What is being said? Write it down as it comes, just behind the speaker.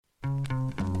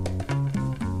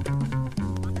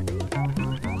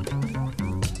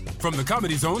From the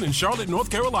Comedy Zone in Charlotte, North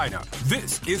Carolina,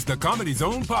 this is the Comedy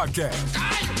Zone Podcast.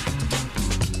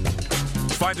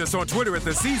 Find us on Twitter at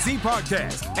the CZ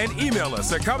Podcast and email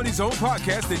us at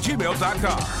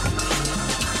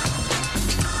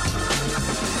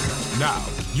comedyzonepodcast@gmail.com. Now,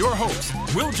 your hosts,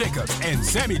 Will Jacobs and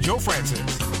Sammy Joe Francis.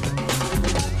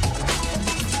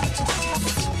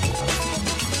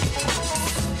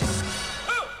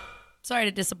 Sorry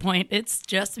to disappoint. It's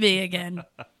just me again.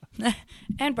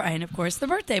 And Brian, of course, the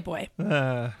birthday boy.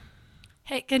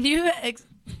 Hey, can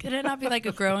it not be like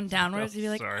a groan downwards? You'd be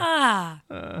like, sorry.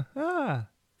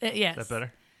 Yes. Is that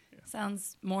better? Yeah.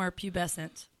 Sounds more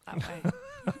pubescent that way.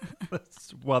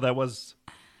 Well, that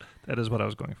is what I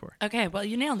was going for. Okay, well,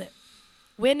 you nailed it.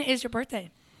 When is your birthday?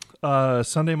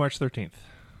 Sunday, March 13th.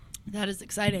 That is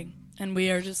exciting. And we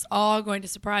are just all going to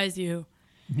surprise you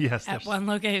Yes. at one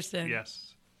location.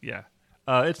 Yes. Yeah.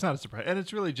 It's not a surprise. And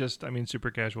it's really just,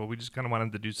 super casual. We just kind of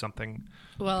wanted to do something.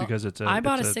 Well, because I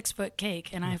bought a 6-foot cake,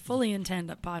 and I fully intend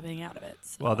on popping out of it.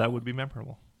 So. Well, that would be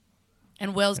memorable.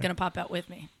 And Will's going to pop out with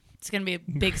me. It's going to be a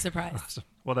big surprise. Awesome.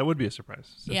 Well, that would be a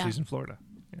surprise since he's in Florida.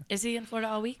 Yeah. Is he in Florida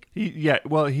all week? He's on his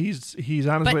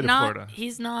way to Florida.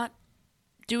 He's not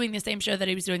doing the same show that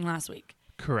he was doing last week.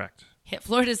 Correct.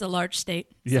 Florida's a large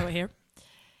state, so here.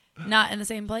 Not in the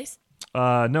same place?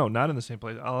 No, not in the same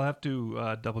place. I'll have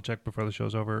to double check before the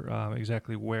show's over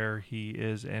exactly where he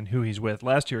is and who he's with.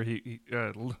 Last week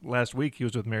he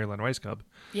was with Maryland Rice Cub.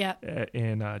 Yeah.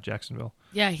 In Jacksonville.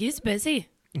 Yeah, he's busy.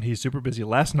 He's super busy.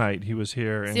 Last night he was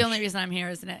here. It's the only reason I'm here,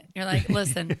 isn't it? You're like,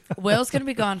 listen, Will's going to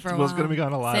be gone for a while. Will's going to be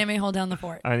gone a lot. Sammy, hold down the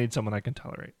fort. I need someone I can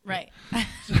tolerate. Right.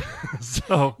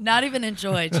 So not even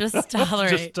enjoy, just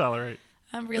tolerate. Just tolerate.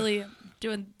 I'm really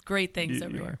doing great things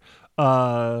over here.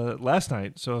 Last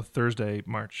night, so Thursday,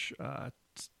 March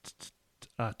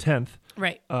 10th.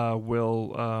 Right.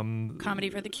 Will Comedy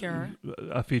for the Cure.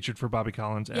 Featured for Bobby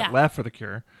Collins at Laugh for the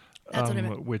Cure. That's what I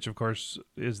meant. Which, of course,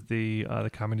 is the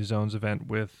Comedy Zone's event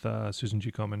with Susan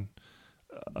G. Komen.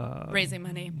 Raising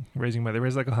money. They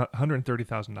raised like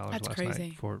 $130,000 last crazy.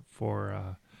 night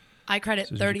for I credit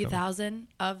 $30,000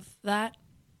 of that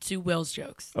to Will's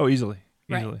jokes. Oh, easily.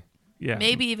 Right. Yeah.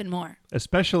 Maybe even more.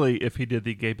 Especially if he did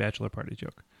the gay bachelor party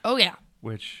joke. Oh, yeah.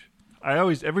 Which I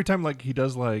always, every time like he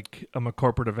does like a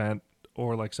corporate event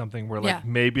or like something where like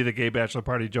maybe the gay bachelor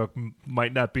party joke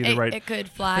might not be the right It could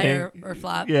fly or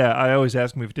flop. Yeah, I always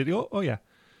ask him if he did. Oh, yeah.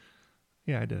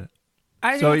 Yeah, I did it.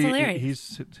 I think it's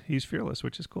hilarious. He's fearless,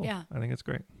 which is cool. Yeah. I think it's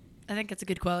great. I think it's a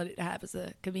good quality to have as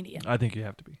a comedian. I think you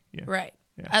have to be. Yeah. Right.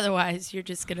 Yeah. Otherwise, you're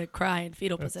just going to cry in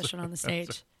fetal position on the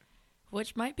stage,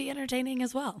 which might be entertaining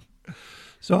as well.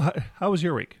 So how was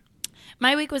your week?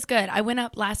 My week was good. I went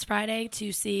up last Friday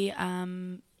to see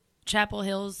Chapel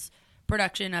Hill's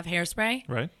production of Hairspray.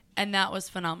 Right. And that was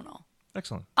phenomenal.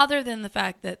 Excellent. Other than the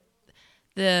fact that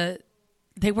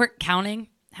they weren't counting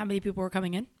how many people were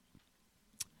coming in.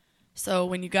 So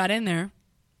when you got in there,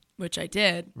 which I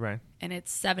did, right, and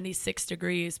it's 76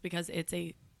 degrees because it's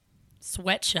a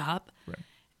sweatshop, right,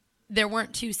 there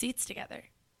weren't two seats together.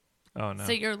 Oh, no.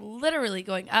 So you're literally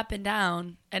going up and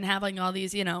down and having all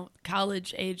these,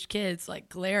 college-age kids, like,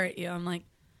 glare at you. I'm like,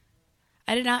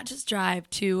 I did not just drive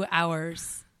 2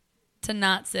 hours to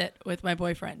not sit with my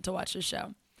boyfriend to watch the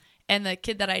show. And the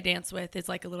kid that I dance with is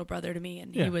like a little brother to me,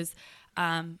 and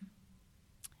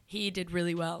he did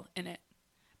really well in it.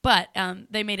 But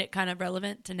they made it kind of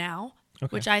relevant to now,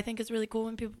 which I think is really cool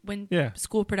when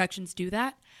school productions do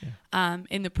that. Yeah.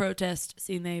 In the protest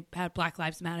scene, they had Black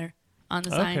Lives Matter on the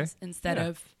signs instead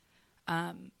of,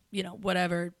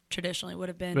 whatever traditionally would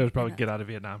have been. It was probably Get Out of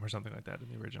Vietnam or something like that in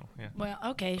the original. Yeah. Well,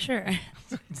 okay, sure.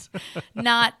 That's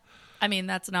not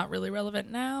really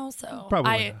relevant now. So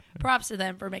probably props to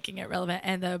them for making it relevant.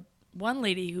 And the one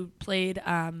lady who played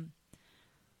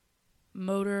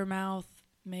Motormouth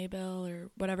Maybell or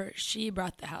whatever, she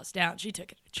brought the house down. She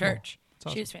took it to church.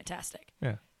 Awesome. She was fantastic.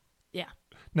 Yeah. Yeah.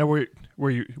 Now, were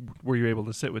you able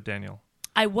to sit with Daniel?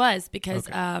 I was because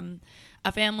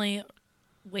a family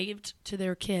waved to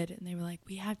their kid and they were like,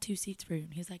 "We have 2 seats for you."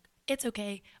 And he's like, "It's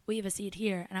okay. We have a seat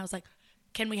here." And I was like,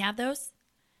 "Can we have those?"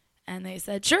 And they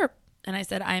said, "Sure." And I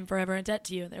said, "I am forever in debt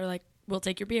to you." They were like, "We'll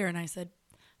take your beer." And I said,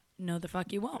 "No, the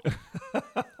fuck you won't.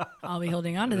 I'll be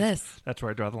holding on to this." That's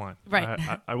where I draw the line.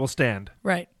 Right. I will stand.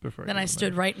 Right. Then I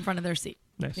stood right in front of their seat.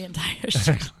 Nice. The entire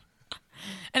show.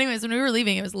 Anyways, when we were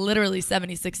leaving, it was literally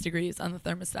 76 degrees on the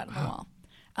thermostat on the wall.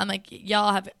 I'm like,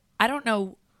 y'all have, I don't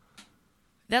know.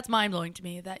 That's mind-blowing to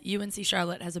me that UNC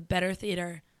Charlotte has a better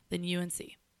theater than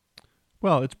UNC.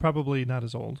 Well, it's probably not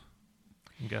as old,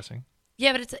 I'm guessing.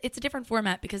 Yeah, but it's a different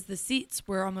format because the seats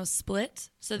were almost split.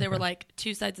 So there were like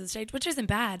 2 sides of the stage, which isn't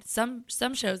bad. Some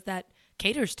shows that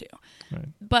caters to. Right.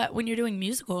 But when you're doing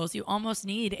musicals, you almost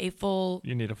need a full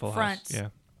front house, yeah,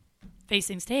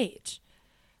 facing stage.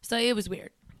 So it was weird.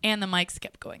 And the mics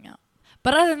kept going out.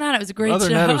 But other than that, it was a great show. Other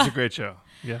than that, it was a great show.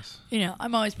 Yes. You know,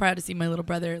 I'm always proud to see my little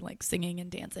brother like singing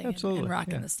and dancing and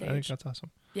rocking the stage. I think that's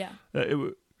awesome. Yeah.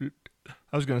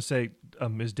 I was going to say,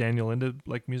 is Daniel into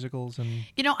like musicals and?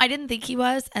 You know, I didn't think he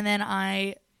was, and then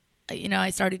I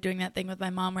started doing that thing with my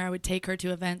mom where I would take her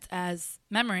to events as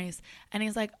memories, and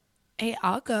he's like, "Hey,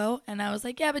 I'll go," and I was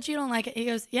like, "Yeah, but you don't like it." He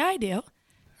goes, "Yeah, I do."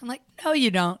 I'm like, "No, you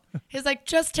don't." He's like,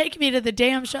 "Just take me to the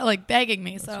damn show," like begging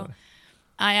me. That's so funny.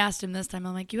 I asked him this time.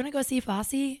 I'm like, "You want to go see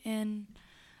Fosse in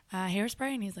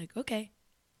Hairspray?" And he's like, "Okay."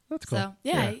 That's cool. So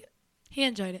yeah. He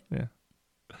enjoyed it. Yeah.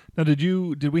 Now,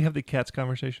 did we have the cats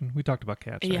conversation? We talked about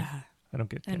cats. Right? Yeah. I don't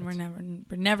get cats. And we're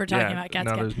never talking about cats.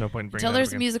 No, again. there's no point in bringing until that there's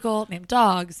up a again. musical named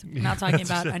Dogs. We're not talking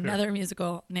about another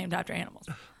musical named after animals.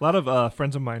 A lot of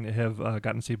friends of mine have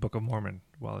gotten to see Book of Mormon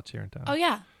while it's here in town. Oh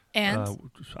yeah, and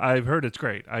I've heard it's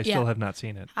great. I still have not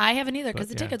seen it. I haven't either because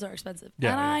the tickets are expensive.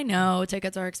 Yeah, and I know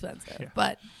tickets are expensive. Yeah.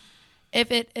 But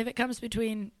if it comes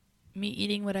between me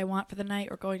eating what I want for the night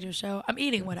or going to a show, I'm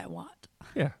eating what I want.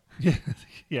 Yeah,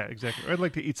 yeah, exactly. Or I'd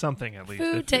like to eat something at least.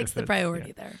 Food takes the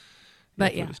priority there.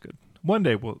 But food is good. One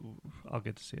day I'll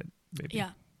get to see it. Maybe.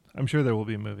 Yeah. I'm sure there will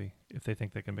be a movie. If they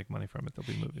think they can make money from it, there'll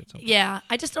be a movie at some point. Yeah,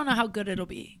 I just don't know how good it'll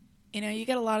be. You know, you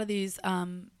get a lot of these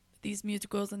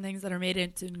musicals and things that are made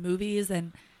into movies,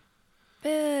 and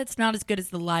it's not as good as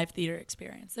the live theater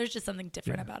experience. There's just something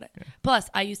different about it. Yeah. Plus,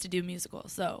 I used to do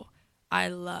musicals, so I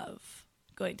love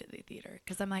going to the theater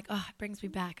because I'm like, oh, it brings me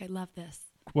back. I love this.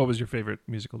 What was your favorite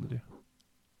musical to do?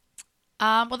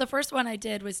 Well, the first one I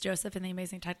did was Joseph and the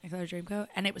Amazing Technicolor Dreamcoat,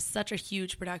 and it was such a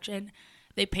huge production.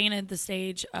 They painted the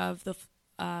stage of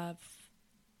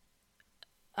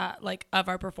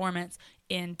our performance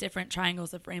in different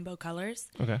triangles of rainbow colors.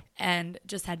 Okay. And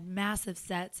just had massive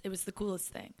sets. It was the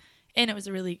coolest thing, and it was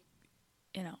a really,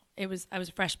 I was a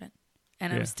freshman,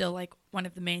 and I was still like one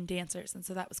of the main dancers, and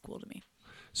so that was cool to me.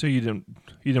 So you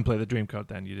didn't play the Dreamcoat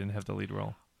then? You didn't have the lead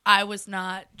role? I was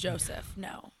not Joseph.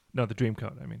 No. No, the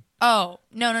Dreamcoat, I mean. Oh,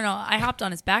 no. I hopped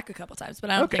on his back a couple times, but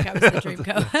I don't think I was the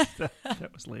Dreamcoat.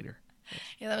 That was later.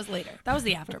 Yeah, that was later. That was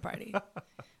the after party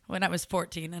when I was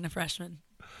 14 and a freshman.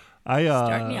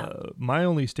 My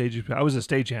only stage, I was a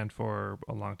stagehand for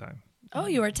a long time. Oh,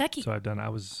 you were a techie. So I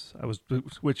was,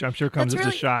 which I'm sure comes as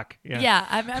a shock. Yeah,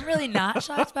 I'm really not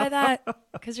shocked by that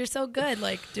because you're so good,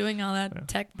 like doing all that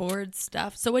tech board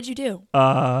stuff. So what'd you do?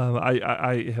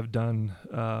 I have done.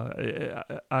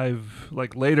 I've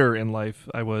like later in life,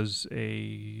 I was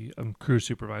a crew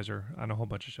supervisor on a whole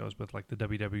bunch of shows with like the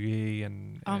WWE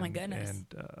and. Oh my goodness! And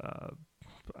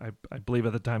I believe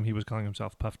at the time he was calling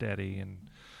himself Puff Daddy and.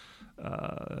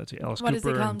 Let's see, Alice what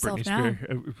Cooper does he call and himself Britney now?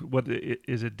 Spears. What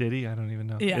is it? Diddy? I don't even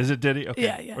know. Yeah. Is it Diddy?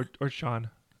 Okay. Yeah. Or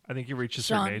Sean. I think he reached a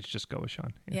certain age. Just go with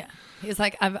Sean. Yeah. He's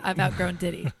like, I've outgrown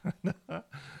Diddy.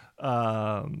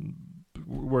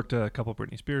 Worked a couple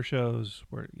Britney Spears shows.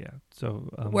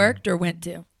 So worked or went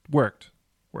to? Worked.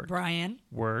 Brian.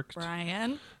 Worked.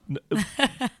 Brian.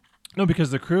 No,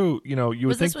 because the crew. You would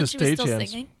was think this when the she was still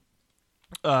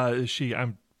stagehands.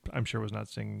 Singing? I'm sure was not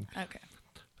singing. Okay.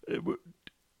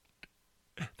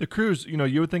 The crews,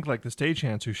 you would think like the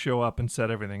stagehands who show up and set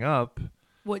everything up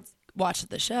would watch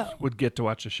the show. Would get to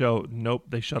watch the show. Nope,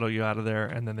 they shuttle you out of there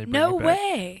and then they bring no you back.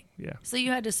 way. Yeah. So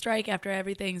you had to strike after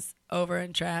everything's over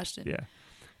and trashed. And yeah,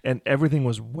 and everything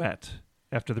was wet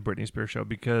after the Britney Spears show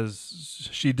because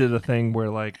she did a thing where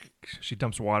like she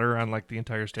dumps water on like the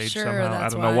entire stage somehow. I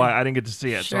don't know why. I didn't get to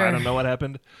see it, so I don't know what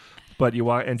happened. But you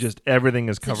walk and just everything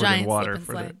is covered in water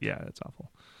for the. Yeah, it's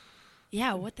awful.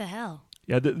 Yeah, what the hell?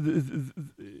 Yeah, those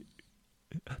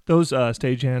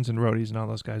stagehands and roadies and all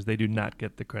those guys, they do not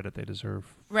get the credit they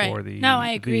deserve for the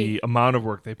I agree. The amount of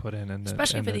work they put in, and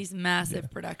especially for these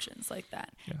massive productions like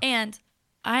that. Yeah. And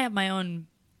I have my own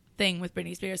thing with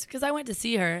Britney Spears because I went to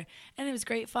see her and it was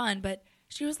great fun, but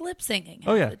she was lip singing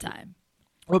half the time.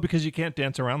 Well, because you can't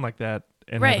dance around like that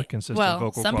and have a consistent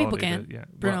vocal quality. Some people can.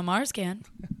 Bruno Mars can.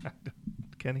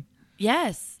 Can he?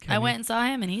 Yes, I went and saw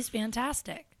him, and he's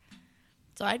fantastic.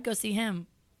 So I'd go see him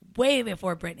way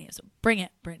before Britney. So bring it,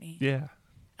 Britney. Yeah.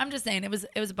 I'm just saying it was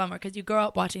a bummer because you grow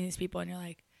up watching these people and you're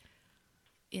like,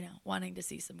 wanting to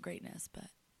see some greatness. But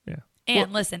yeah.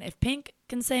 And listen, if Pink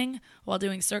can sing while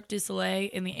doing Cirque du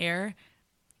Soleil in the air,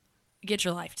 get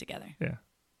your life together. Yeah.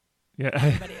 Yeah.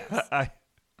 Everybody else.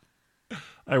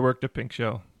 I worked a Pink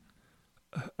show.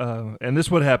 And this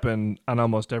would happen on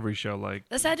almost every show. Like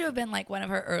this had to have been like one of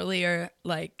her earlier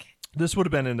This would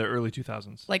have been in the early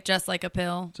 2000s. Like Just Like a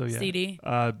Pill CD?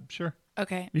 Sure.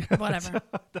 Okay, Yeah, whatever.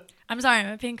 I'm sorry,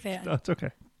 I'm a Pink fan. No, it's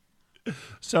okay.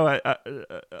 So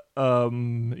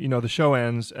the show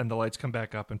ends and the lights come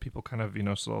back up and people kind of,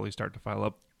 slowly start to file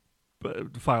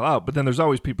out. But then there's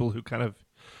always people who kind of,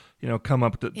 come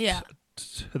up to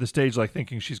the stage like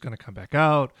thinking she's going to come back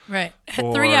out. Right.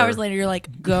 3 hours later, you're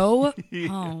like, go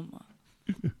home.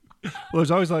 Well,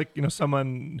 there's always like,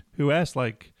 someone who asks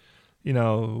like,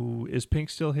 is Pink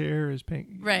still here? Is Pink,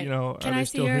 right? Are they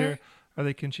still here?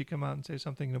 Can she come out and say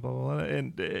something? Blah, blah, blah.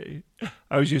 And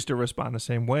I was used to respond the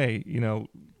same way,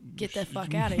 Get the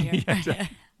fuck out of here. Yeah,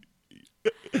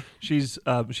 she's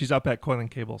up at coiling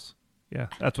cables. Yeah,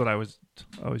 that's what I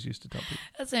always used to tell people.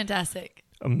 That's fantastic.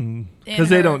 Because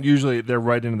they're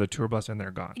right into the tour bus and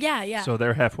they're gone. Yeah, yeah. So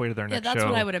they're halfway to their next show. Yeah, that's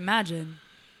what I would imagine.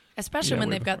 Especially when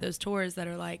they've got those tours that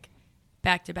are like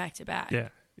back to back to back. Yeah.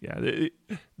 Yeah,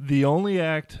 the only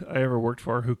act I ever worked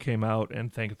for who came out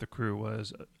and thanked the crew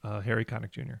was Harry Connick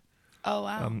Jr. Oh,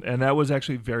 wow. And that was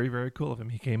actually very, very cool of him.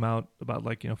 He came out about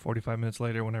 45 minutes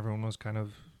later when everyone was kind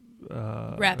of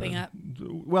wrapping up.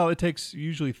 Well, it takes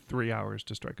usually 3 hours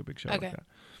to strike a big show like that.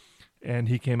 And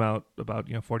he came out about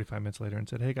 45 minutes later and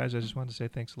said, "Hey guys, I just wanted to say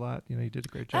thanks a lot. You did a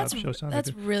great job.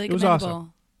 That's really good. It was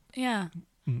awesome. Yeah.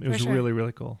 It was really,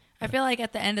 really cool. I feel like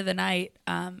at the end of the night,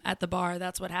 at the bar,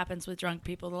 that's what happens with drunk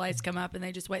people. The lights come up and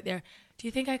they just wait there. Do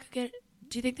you think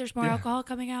there's more alcohol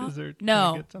coming out?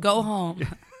 No, go home.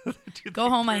 Go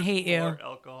home. I hate you. More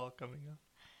alcohol coming out.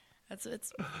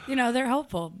 It's they're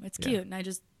hopeful. It's cute, and I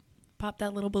just pop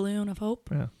that little balloon of hope.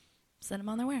 Yeah. Send them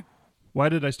on their way. Why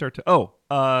did I start to?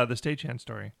 The stagehand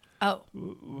story. Oh.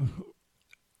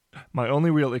 My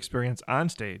only real experience on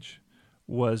stage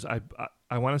was I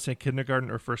want to say kindergarten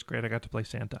or first grade. I got to play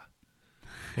Santa,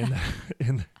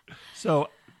 so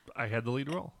I had the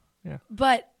lead role. Yeah,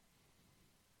 but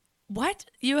what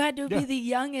you had to be the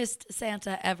youngest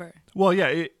Santa ever? Well,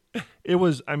 yeah, it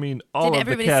was. I mean, all Did of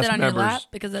the everybody cast sit on members, your lap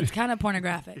because that's kind of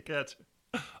pornographic.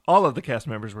 All of the cast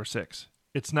members were 6.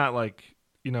 It's not like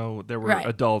there were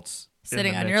adults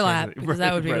sitting on your lap because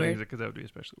that would be weird. Because that would be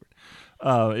especially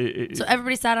weird. So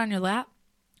everybody sat on your lap?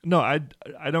 No, I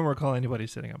don't recall anybody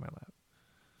sitting on my lap.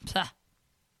 I'm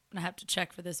gonna have to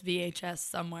check for this VHS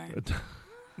somewhere. It's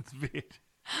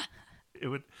it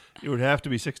would have to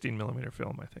be 16 millimeter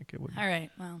film. I think it would. All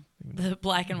right. Well, the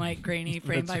black and white, grainy,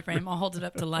 frame by frame. I'll hold it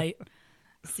up to light.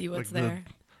 See what's like there.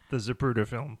 The Zapruder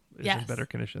film is in better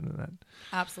condition than that.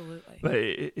 Absolutely. But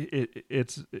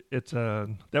it's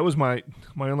that was my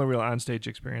only real onstage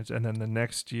experience, and then the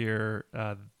next year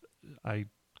I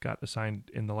got assigned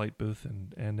in the light booth,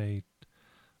 and a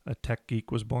tech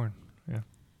geek was born. Yeah.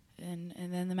 And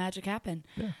then the magic happened.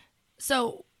 Yeah.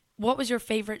 So, what was your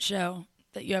favorite show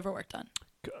that you ever worked on?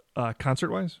 Concert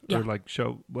wise, or like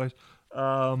show wise?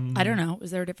 I don't know.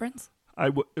 Was there a difference?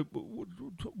 Well,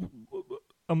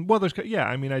 there's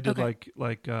I mean, I did I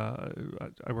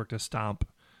worked a Stomp.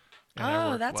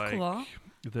 Oh, that's cool.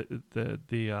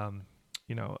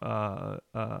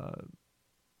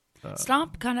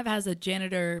 Stomp kind of has a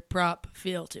janitor prop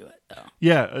feel to it, though.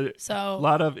 Yeah. So a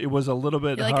lot of it was a little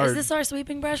bit you're like, hard. is this our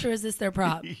sweeping brush or is this their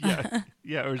prop?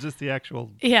 yeah, or is this the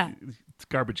actual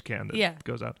garbage can that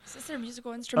goes out? Is this their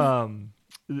musical instrument?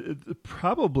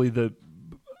 Probably the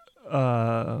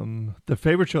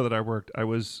favorite show that I worked. I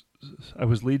was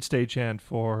lead stagehand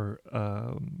for.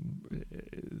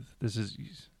 This is.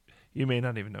 You may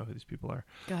not even know who these people are.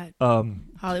 Go ahead.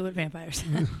 Hollywood Vampires.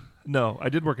 No, I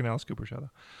did work in Alice Cooper show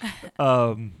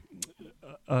though.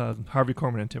 Harvey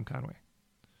Korman and Tim Conway.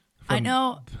 I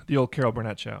know the old Carol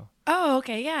Burnett show. Oh,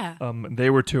 okay, yeah. They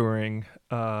were touring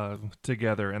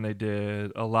together, and they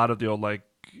did a lot of the old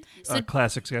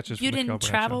classic sketches. You from the didn't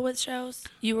travel with shows.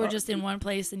 You were just in one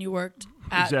place, and you worked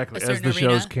at exactly a certain as the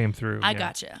arena. shows came through. I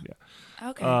gotcha. Yeah.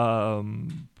 Okay.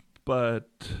 But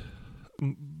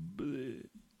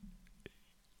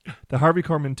the Harvey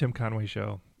Korman Tim Conway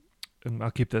show, and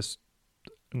I'll keep this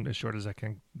as short as I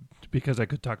can because I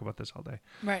could talk about this all day.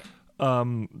 Right.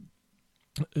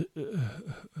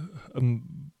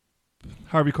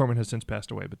 Harvey Korman has since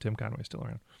passed away, but Tim Conway is still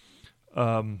around.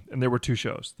 And there were 2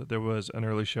 shows. There was an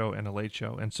early show and a late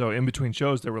show. And so in between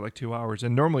shows, there were 2 hours.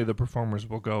 And normally the performers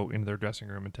will go into their dressing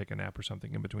room and take a nap or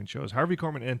something in between shows. Harvey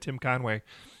Korman and Tim Conway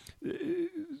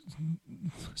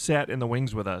sat in the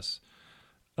wings with us.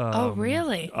 Oh,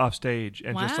 really? Off stage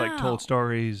and just told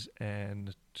stories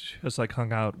and just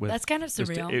hung out with. That's kind of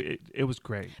surreal. It was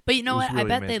great. But you know what? Really I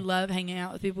bet amazing. they love hanging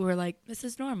out with people who are like, this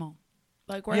is normal.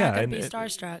 We're not going to be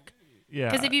starstruck.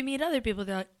 Yeah. Because if you meet other people,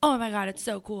 they're like, oh my God, it's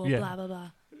so cool, blah, blah, blah.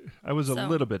 I was a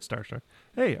little bit starstruck.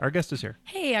 Hey, our guest is here.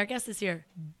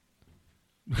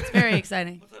 It's very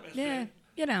exciting. Yeah,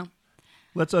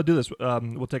 Let's do this.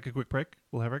 We'll take a quick break.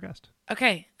 We'll have our guest.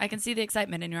 Okay, I can see the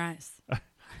excitement in your eyes.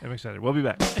 I'm excited. We'll be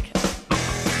back. Okay.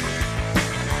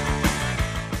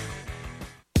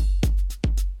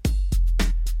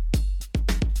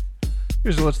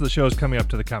 Here's a list of the shows coming up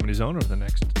to the Comedy Zone over the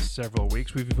next several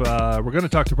weeks. We're going to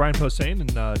talk to Brian Posehn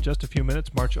in just a few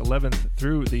minutes, March 11th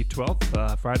through the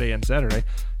 12th, Friday and Saturday.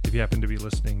 If you happen to be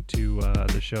listening to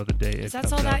the show the day is that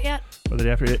sold out yet? Or the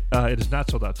day after it is not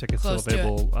sold out. Tickets Close still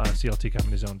available.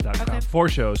 CLTComedyZone.com. Okay. 4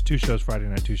 shows, 2 shows Friday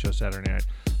night, 2 shows Saturday night.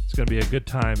 It's going to be a good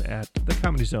time at the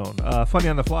Comedy Zone. Funny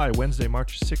on the Fly, Wednesday,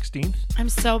 March 16th. I'm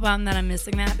so bummed that I'm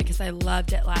missing that because I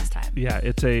loved it last time. Yeah,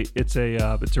 it's a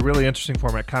really interesting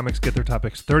format. Comics get their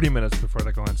topics 30 minutes before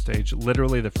they go on stage.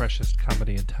 Literally the freshest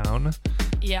comedy in town.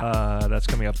 Yeah. That's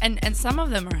coming up. And some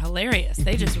of them are hilarious.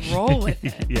 They just roll with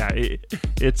it. Yeah,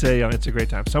 it's a great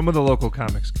time. Some of the local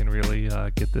comics can really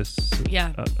get this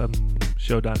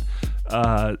show done.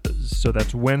 So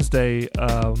that's Wednesday.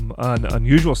 An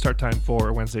unusual start time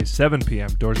for Wednesday, 7 p.m.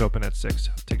 Doors open at 6.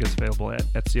 Tickets available at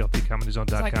CLTComedyZone.com.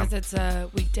 It's like because it's a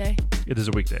weekday? It is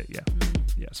a weekday, yeah.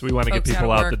 Yeah, so we want to get Folks people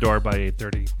gotta out the work. door by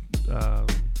 8:30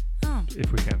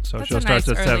 if we can. So That's show a starts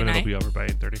nice at early 7. night. It'll be over by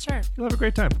 8:30. Sure. You'll have a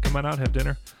great time. Come on out, have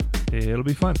dinner. It'll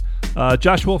be fun.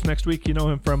 Josh Wolf next week. You know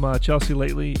him from Chelsea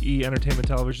Lately, E! Entertainment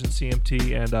Television,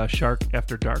 CMT, and Shark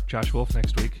After Dark. Josh Wolf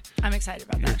next week. I'm excited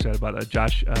about You're that. excited about that.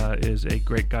 Josh is a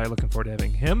great guy. Looking forward to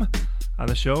having him on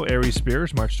the show. Aries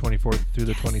Spears, March 24th through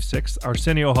the 26th.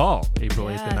 Arsenio Hall, April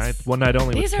 8th and 9th. One night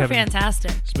only These with are Kevin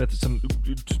fantastic. Smith. Some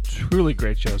truly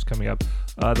great shows coming up.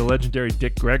 The legendary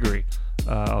Dick Gregory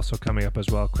also coming up as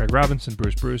well. Craig Robinson,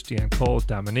 Bruce, Deanne Cole,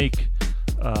 Dominique,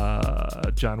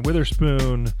 John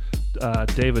Witherspoon,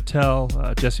 Dave Attell,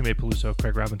 Jesse May Peluso,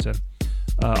 Craig Robinson.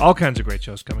 All kinds of great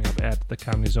shows coming up at the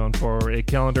Comedy Zone. For a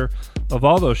calendar of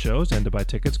all those shows and to buy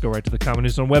tickets, go right to the Comedy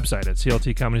Zone website at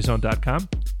CLTComedyZone.com.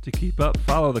 To keep up,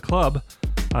 follow the club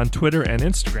on Twitter and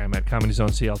Instagram at Comedy Zone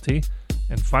CLT,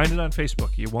 and find it on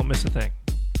Facebook. You won't miss a thing.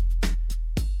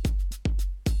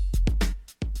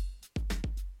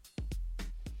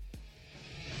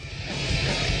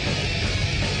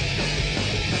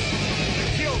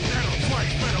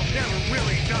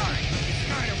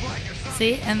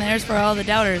 See, and there's for all the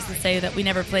doubters that say that we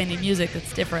never play any music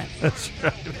that's different. That's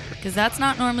right. Because that's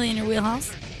not normally in your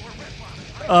wheelhouse.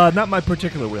 Not my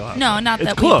particular wheelhouse. No, not it's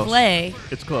that close. we play.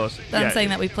 It's close. I'm Yeah, saying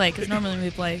that we play, because normally we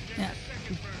play. Yeah.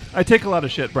 I take a lot of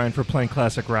shit, Brian, for playing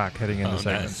classic rock heading into Oh,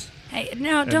 segments. nice. Hey,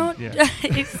 no, don't. yeah.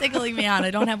 You're singling me out.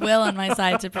 I don't have Will on my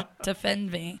side to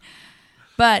defend me.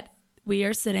 But we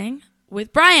are sitting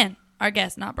with Brian, our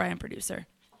guest, not Brian, producer.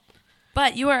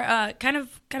 But you are kind of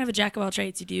a jack of all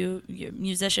trades. You're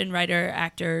musician, writer,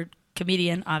 actor,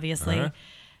 comedian, obviously. Uh-huh.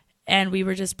 And we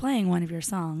were just playing one of your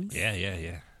songs.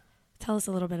 Yeah. Tell us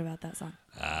a little bit about that song.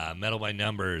 Metal by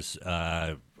Numbers,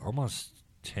 almost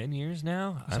 10 years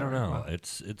now? I don't know.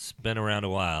 It's been around a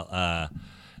while.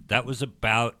 That was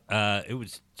about,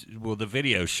 the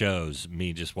video shows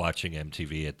me just watching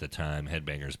MTV at the time,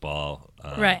 Headbangers Ball.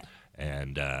 Right.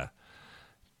 And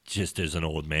just as an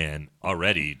old man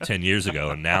already 10 years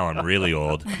ago, and now I'm really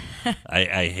old,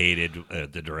 I hated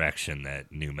the direction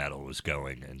that new metal was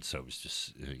going. And so it was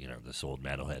just, this old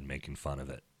metalhead making fun of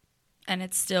it. And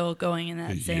it's still going in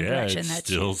that same direction. It that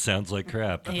still sounds like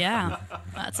crap. Yeah,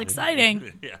 that's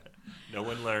exciting. Yeah, no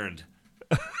one learned.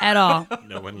 At all.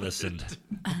 No one listened.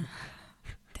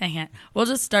 Dang it. We'll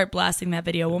just start blasting that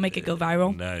video. We'll make it go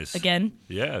viral. Nice. Again.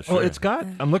 Yeah, sure. Oh, it's got.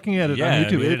 I'm looking at it yeah, on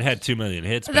YouTube. I mean, it had 2 million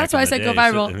hits. That's back why in I said the go day,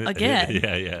 viral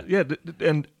again. Yeah.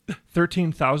 And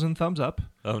 13,000 thumbs up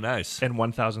Oh, nice. and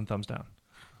 1,000 thumbs down.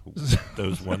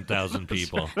 Those 1,000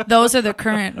 people. Those are the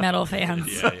current metal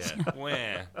fans. Yeah.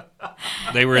 Wah.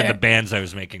 They were in the bands I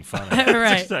was making fun of.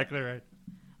 Right. Exactly right.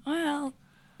 Well,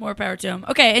 more power to them.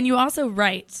 Okay, and you also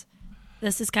write.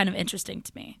 This is kind of interesting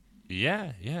to me.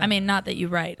 Yeah. I mean, not that you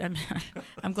write.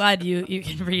 I'm glad you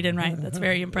can read and write. That's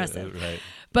very impressive. Right.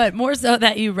 But more so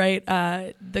that you write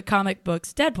the comic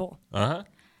books Deadpool. Uh-huh.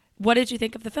 What did you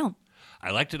think of the film? I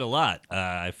liked it a lot.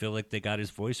 I feel like they got his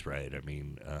voice right. I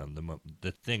mean,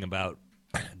 the thing about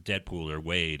Deadpool or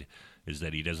Wade is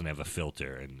that he doesn't have a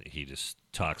filter and he just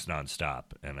talks nonstop.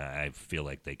 And I feel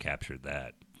like they captured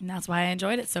that. And that's why I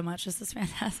enjoyed it so much. This is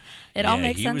fantastic. It all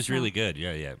makes sense. He was now. really good.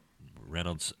 Yeah.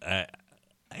 Reynolds, I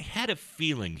had a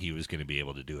feeling he was going to be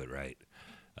able to do it right,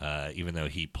 even though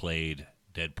he played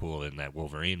Deadpool in that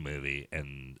Wolverine movie,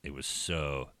 and it was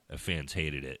fans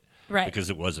hated it. Right. Because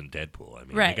it wasn't Deadpool. I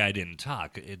mean, right. The guy didn't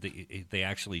talk. They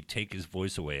actually take his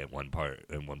voice away at one point,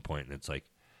 and it's like,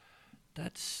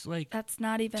 that's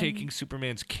not even taking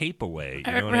Superman's cape away.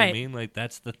 You know what right. I mean? Like,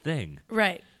 that's the thing.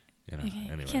 Right.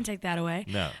 Anyway. You can't take that away.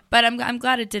 No. But I'm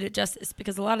glad it did it justice,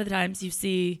 because a lot of the times you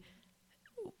see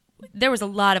there was a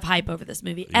lot of hype over this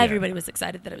movie. Everybody was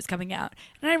excited that it was coming out.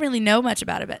 And I didn't really know much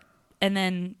about it. And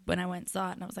then when I went and saw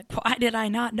it, and I was like, why did I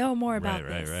not know more about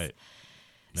this? Right.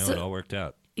 No, it all worked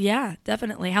out. Yeah,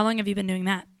 definitely. How long have you been doing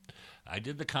that? I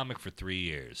did the comic for 3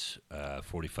 years,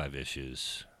 45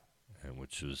 issues,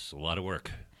 which was a lot of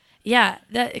work. Yeah,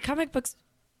 the comic books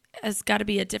has got to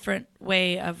be a different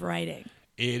way of writing.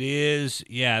 It is,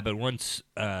 yeah, but once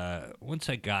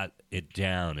I got it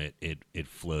down, it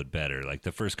flowed better. Like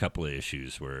the first couple of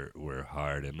issues were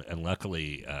hard, and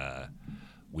luckily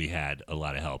we had a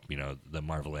lot of help. You know, the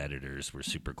Marvel editors were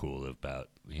super cool about,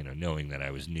 you know, knowing that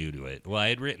I was new to it. Well, I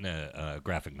had written a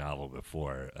graphic novel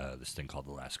before, this thing called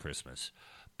The Last Christmas,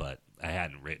 but I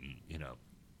hadn't written, you know.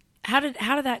 How did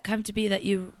that come to be that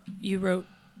you wrote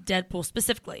Deadpool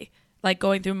specifically? Like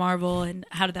going through Marvel, and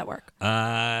how did that work?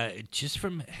 Just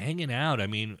from hanging out. I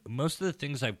mean, most of the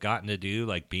things I've gotten to do,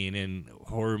 like being in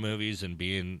horror movies and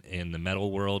being in the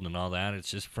metal world and all that,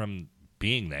 it's just from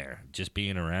being there, just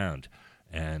being around.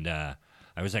 And I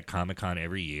was at Comic-Con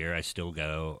every year. I still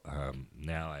go.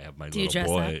 Now I have my little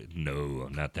boy. Up? No,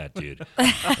 I'm not that dude.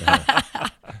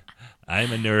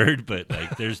 I'm a nerd, but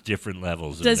like there's different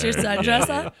levels. Does your son dress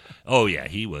up? Oh yeah,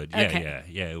 he would. Yeah, okay.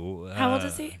 yeah. How old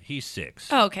is he? He's 6.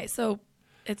 Oh, okay. So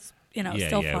it's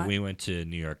still fun. We went to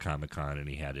New York Comic-Con and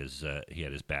he had his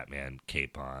Batman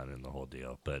cape on and the whole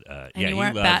deal. But and yeah, you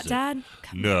weren't he loves Bat Dad?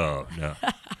 No.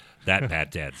 That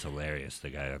Bat Dad's hilarious, the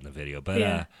guy on the video.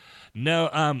 But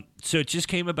no, so it just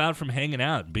came about from hanging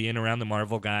out, being around the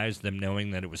Marvel guys, them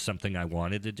knowing that it was something I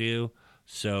wanted to do.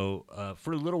 So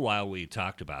for a little while we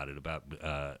talked about it,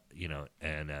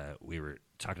 and we were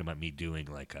talking about me doing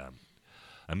like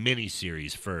a mini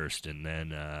series first, and then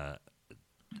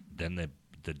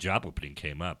the job opening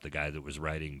came up. The guy that was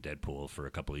writing Deadpool for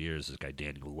a couple of years, this guy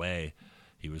Daniel Way,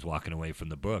 he was walking away from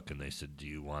the book, and they said, "Do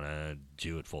you want to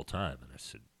do it full time?" And I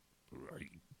said, "Are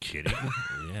you kidding?"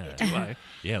 Yeah, do I?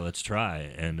 Yeah, let's try.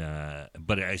 And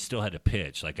but I still had to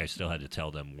pitch, like I still had to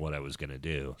tell them what I was going to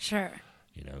do. Sure.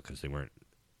 You know, because they weren't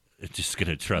just going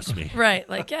to trust me. Right.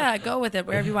 Like, yeah, go with it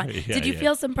wherever you want. Did you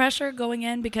feel some pressure going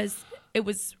in because it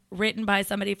was written by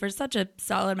somebody for such a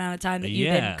solid amount of time that you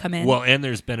didn't come in? Well, and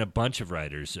there's been a bunch of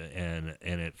writers, and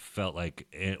it felt like,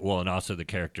 and also the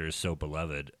character is so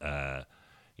beloved.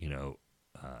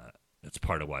 It's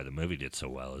part of why the movie did so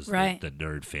well. Is right. the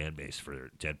nerd fan base for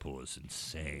Deadpool is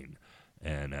insane,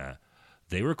 and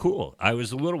they were cool. I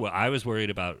was worried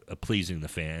about pleasing the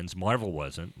fans. Marvel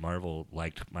wasn't. Marvel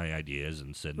liked my ideas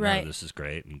and said, "No, this is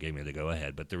great," and gave me the go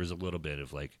ahead. But there was a little bit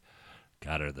of like,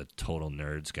 God, are the total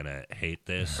nerds gonna hate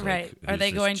this? Right? Like, are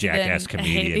they going to jackass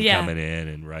comedian hate, coming in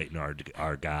and writing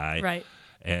our guy? Right.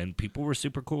 And people were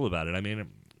super cool about it. I mean,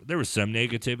 there was some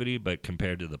negativity, but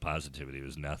compared to the positivity, it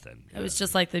was nothing. It was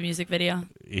just like the music video.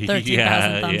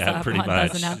 13,000 thumbs up. Pretty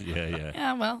much. Yeah.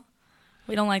 Yeah. Well,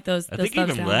 we don't like those. I think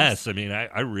even less. I mean,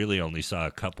 I really only saw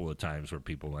a couple of times where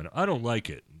people went, "I don't like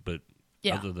it," but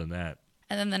other than that.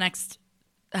 And then the next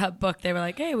book, they were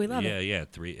like, "Hey, we love it." Yeah.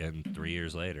 3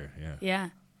 years later. Yeah. Yeah.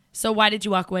 So why did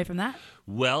you walk away from that?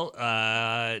 Well,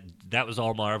 that was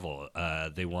all Marvel.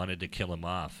 They wanted to kill him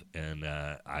off, and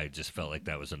I just felt like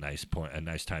that was a nice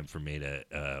time for me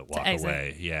to walk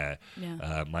away. Yeah.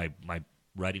 My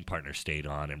writing partner stayed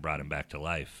on and brought him back to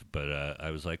life, but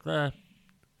I was like,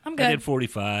 I'm good. I did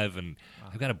 45, and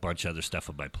I've got a bunch of other stuff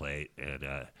on my plate,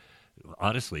 and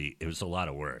honestly, it was a lot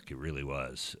of work. It really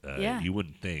was. You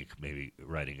wouldn't think maybe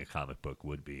writing a comic book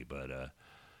would be, but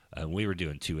we were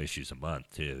doing 2 issues a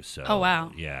month too. So oh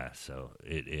wow, yeah. So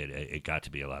it got to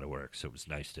be a lot of work. So it was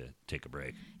nice to take a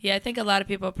break. Yeah, I think a lot of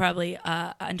people probably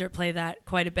underplay that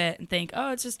quite a bit and think,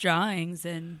 oh, it's just drawings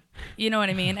and you know what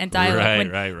I mean, and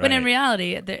dialogue. Right. When in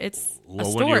reality, it's a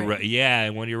story.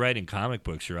 And when you're writing comic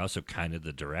books, you're also kind of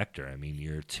the director. I mean,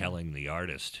 you're telling the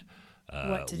artist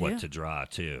what to draw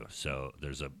too. So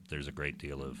there's a great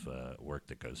deal of work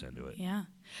that goes into it. Yeah.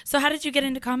 So how did you get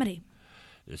into comedy?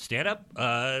 Stand-up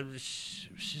was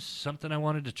just something I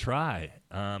wanted to try.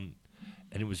 And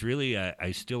it was really,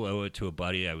 I still owe it to a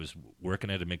buddy. I was working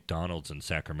at a McDonald's in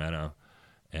Sacramento.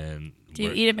 And do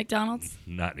you eat at McDonald's?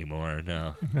 Not anymore,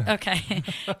 no. Okay.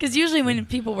 Because usually when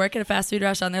people work at a fast food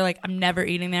restaurant, they're like, I'm never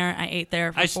eating there. I ate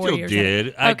there for 4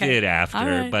 years. I did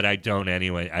after, but I don't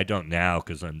anyway. I don't now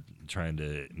because I'm trying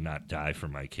to not die for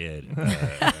my kid.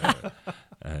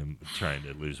 I'm trying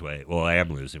to lose weight. Well, I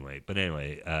am losing weight. But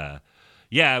anyway,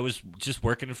 I was just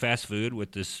working in fast food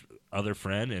with this other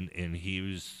friend, and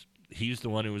he's the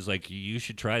one who was like, you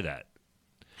should try that.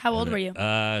 How old were you?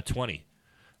 20.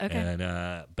 Okay. And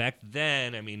back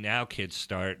then, I mean, now kids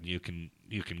start. You can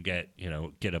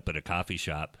get up at a coffee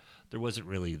shop. there wasn't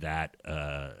really that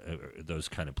those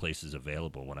kind of places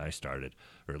available when I started,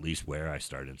 or at least where I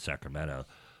started in Sacramento.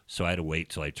 So I had to wait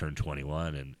till I turned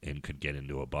 21 and could get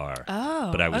into a bar.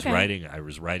 Oh, but I was okay.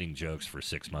 writing jokes for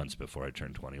 6 months before I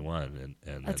turned 21,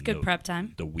 and That's then good prep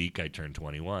time. The week I turned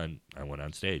 21, I went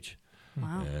on stage.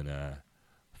 Wow. And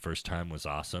first time was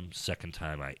awesome. Second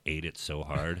time I ate it so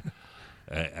hard.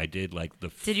 I did like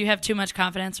the. Did you have too much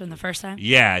confidence from the first time?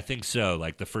 Yeah, I think so.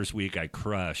 Like the first week I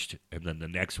crushed, and then the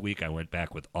next week I went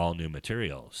back with all new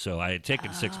material. So I had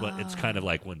taken 6 months. It's kind of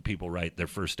like when people write their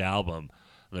first album.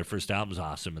 Their first album's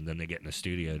awesome, and then they get in the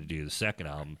studio to do the second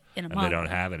album, and they don't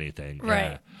have anything.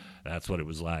 Right. That's what it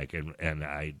was like. And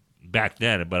I back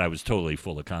then, but I was totally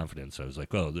full of confidence. I was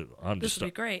like, "Oh, This will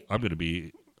be great. I'm going to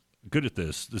be good at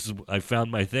this. I found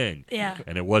my thing." Yeah.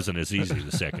 And it wasn't as easy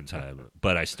the second time,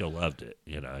 but I still loved it.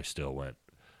 I still went,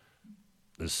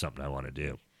 this is something I want to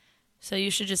do. So you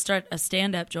should just start a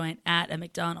stand-up joint at a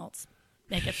McDonald's.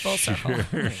 Make it full circle.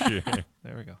 Sure.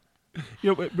 There we go.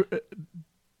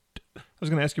 I was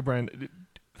going to ask you, Brian,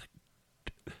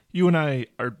 you and I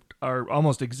are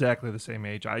almost exactly the same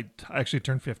age. I actually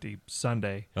turned 50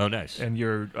 Sunday. Oh, nice. And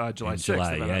you're July 6th.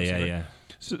 July, yeah.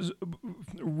 So,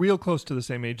 real close to the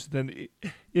same age. Then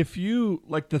if you,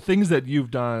 like the things that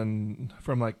you've done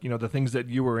from the things that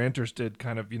you were interested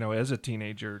kind of, as a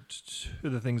teenager to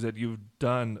the things that you've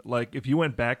done, like if you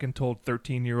went back and told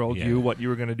 13-year-old you what you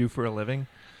were going to do for a living,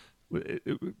 it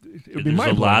would be There's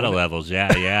a lot of mind-blowing. levels.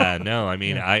 Yeah. No, I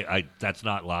mean, Yeah. I that's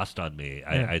not lost on me.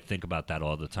 Yeah. I think about that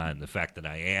all the time. The fact that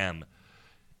I am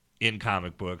in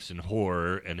comic books and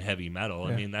horror and heavy metal.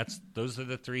 Yeah. I mean, those are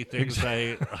the three things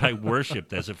I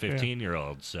worshipped as a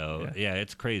 15-year-old. So yeah,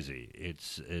 it's crazy.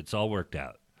 It's all worked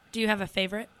out. Do you have a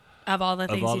favorite of all the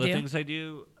things Of all you the do? things I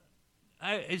do,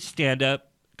 it's stand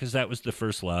up because that was the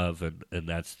first love, and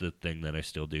that's the thing that I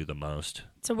still do the most.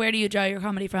 So where do you draw your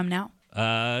comedy from now?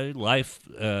 Life,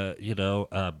 I'm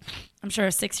sure a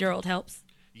 6-year-old helps.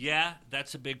 Yeah,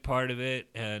 that's a big part of it,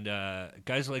 and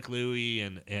guys like Louis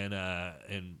and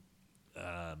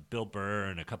Bill Burr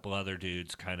and a couple other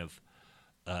dudes kind of.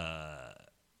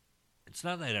 It's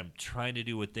not that I'm trying to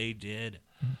do what they did,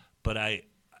 but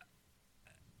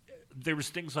there was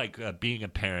things like being a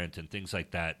parent and things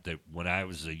like that when I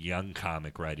was a young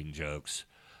comic writing jokes,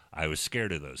 I was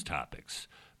scared of those topics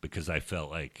because I felt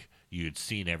like you'd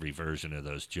seen every version of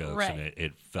those jokes, right. and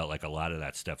it felt like a lot of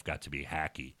that stuff got to be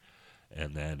hacky.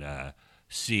 And then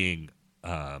seeing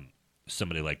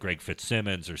somebody like Greg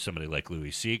Fitzsimmons or somebody like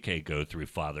Louis C.K. go through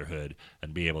fatherhood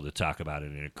and be able to talk about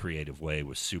it in a creative way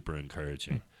was super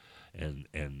encouraging.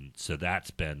 And so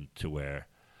that's been to where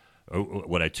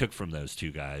what I took from those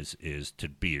two guys is to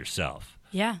be yourself.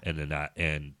 Yeah.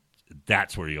 And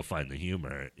that's where you'll find the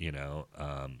humor,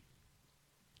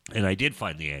 and I did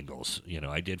find the angles.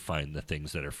 I did find the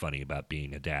things that are funny about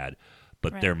being a dad.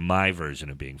 But right. they're my version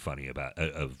of being funny about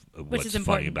of what's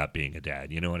funny about being a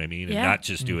dad. You know what I mean? Yeah. And not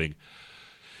just doing.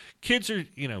 Kids are,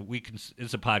 we can.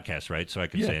 It's a podcast, right? So I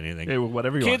can say anything. Yeah,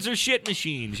 whatever you Kids want. are shit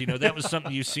machines. That was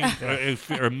something you've seen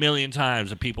a million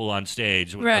times of people on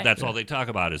stage. Right. That's all they talk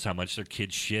about is how much their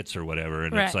kid shits or whatever.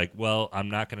 And it's right. like, well,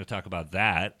 I'm not going to talk about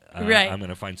that. Right. I'm going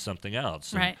to find something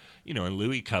else. Right. And, and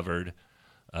Louis covered.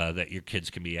 That your kids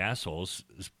can be assholes,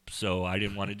 so I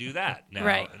didn't want to do that.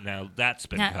 Now that's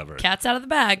been covered. Cat's out of the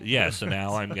bag. Yeah, so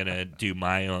now I'm going to do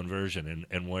my own version.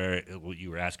 And where what you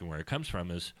were asking where it comes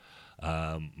from is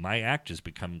my act has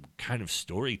become kind of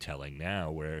storytelling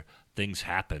now where things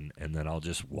happen, and then I'll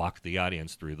just walk the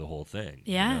audience through the whole thing.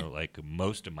 Yeah. Like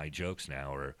most of my jokes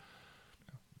now are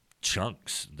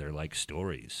chunks. They're like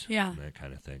stories. Yeah. And that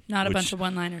kind of thing. Not a bunch of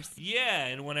one-liners. Yeah,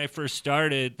 and when I first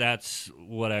started, that's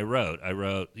what I wrote.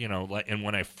 And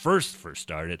when I first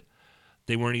started,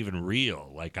 they weren't even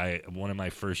real. Like one of my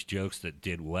first jokes that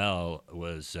did well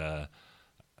was it's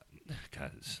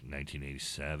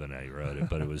 1987 I wrote it,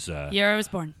 but it was year I was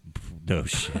born. No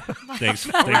shit. Thanks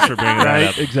for bringing that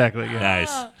up. Exactly. Yeah.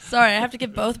 Nice. Oh, sorry, I have to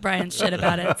give both Brian's shit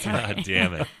about it. Sorry. God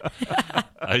damn it.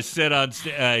 I said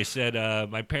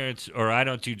my parents, or I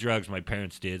don't do drugs. My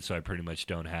parents did, so I pretty much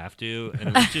don't have to. And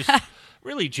it was just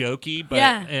really jokey, but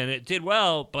and it did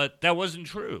well, but that wasn't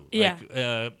true. Yeah.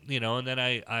 And then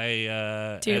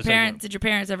I did your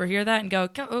parents ever hear that and go,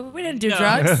 we didn't do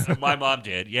drugs? My mom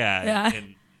did, yeah. Yeah.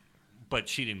 But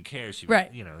she didn't care. She,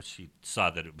 right. She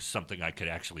saw that it was something I could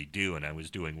actually do, and I was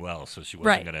doing well, so she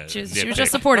wasn't going to. She was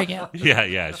just supporting you.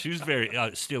 Yeah. She was very,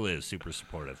 still is super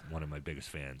supportive. One of my biggest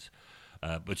fans.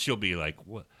 But she'll be like,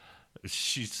 "What?"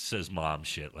 She says mom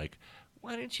shit like,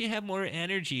 "Why don't you have more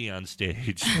energy on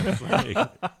stage?"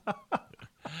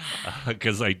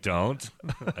 Because I don't.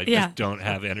 I just don't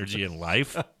have energy in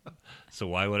life. So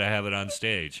why would I have it on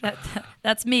stage?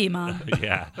 That's me, Mom.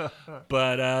 Yeah.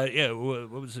 But,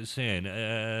 what was I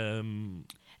saying?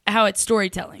 How it's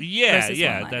storytelling. Yeah, versus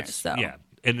yeah. one-liners, That's, so. yeah.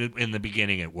 In the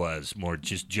beginning, it was more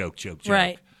just joke.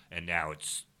 Right. And now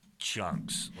it's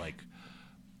chunks. Like,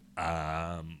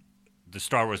 the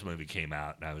Star Wars movie came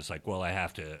out, and I was like, well, I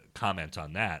have to comment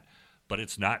on that. But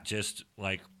it's not just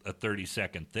like a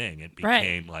 30-second thing. It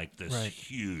became like this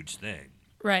huge thing.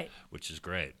 Right. Which is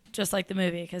great. Just like the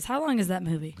movie, because how long is that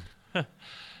movie?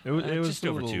 It was just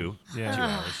over 2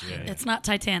 hours. Yeah. It's not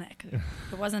Titanic.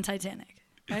 It wasn't Titanic,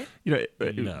 right?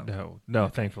 No,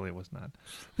 thankfully it was not.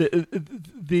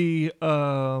 The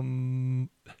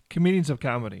comedians of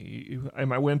comedy.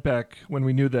 I went back when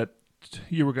we knew that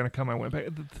you were going to come. I went back.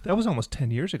 That was almost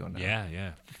 10 years ago now.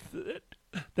 Yeah.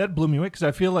 That blew me away because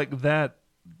I feel like that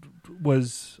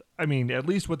was. I mean, at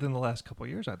least within the last couple of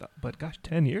years, I thought. But gosh,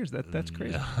 10 years. That's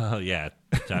crazy. Oh yeah,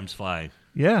 time's flying.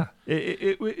 Yeah.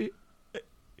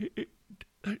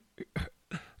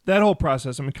 That whole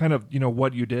process, I mean, kind of,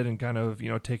 what you did and kind of,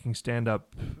 taking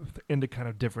stand-up into kind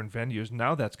of different venues.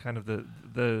 Now that's kind of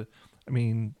the I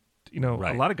mean,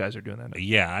 right. A lot of guys are doing that now.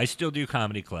 Yeah, I still do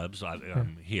comedy clubs.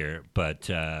 I'm here, but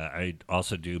I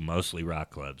also do mostly rock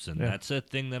clubs, and that's a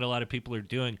thing that a lot of people are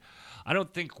doing. I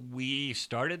don't think we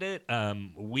started it.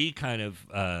 We kind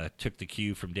of took the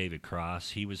cue from David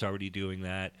Cross. He was already doing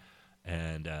that,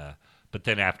 and but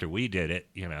then after we did it,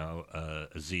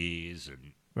 Aziz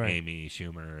and Amy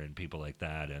Schumer and people like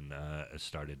that, and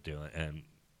started doing. And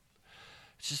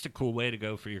it's just a cool way to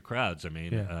go for your crowds. I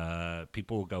mean,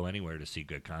 people will go anywhere to see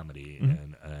good comedy,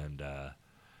 and it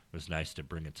was nice to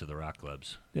bring it to the rock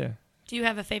clubs. Yeah. Do you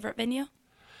have a favorite venue?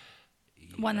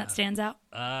 One that stands out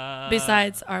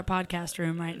besides our podcast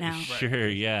room right now. Sure,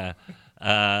 yeah.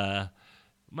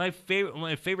 My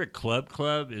favorite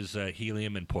club is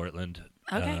Helium in Portland.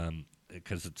 Okay.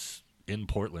 Because it's in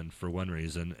Portland for one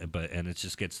reason, and it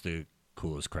just gets the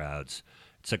coolest crowds.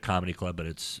 It's a comedy club, but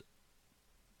it's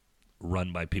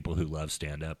run by people who love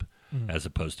stand-up, as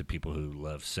opposed to people who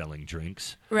love selling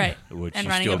drinks. Right. Which and you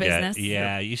running still a business. get.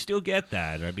 Yeah, you still get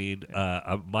that. I mean,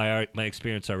 my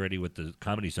experience already with the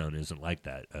Comedy Zone isn't like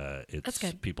that. It's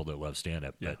people that love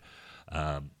stand-up. Yeah.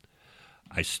 But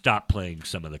I stopped playing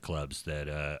some of the clubs that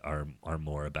are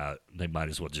more about, they might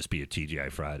as well just be a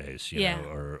TGI Fridays, you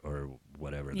know, or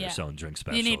whatever. They're selling drink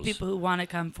specials. You need people who want to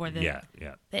come for the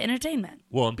entertainment.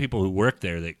 Well, and people who work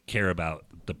there that care about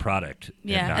the product.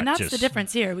 Yeah, and that's the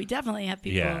difference here. We definitely have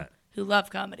people who love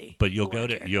comedy. But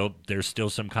there's still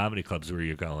some comedy clubs where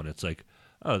you're going. It's like,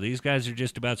 oh, these guys are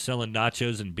just about selling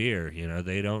nachos and beer.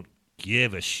 They don't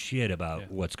give a shit about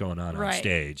what's going on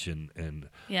stage, and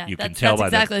you can tell by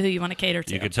exactly who you want to cater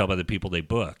to. You can tell by the people they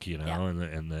book,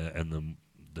 and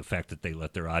the fact that they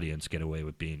let their audience get away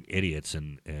with being idiots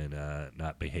and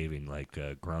not behaving like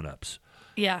grown-ups.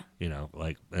 Yeah,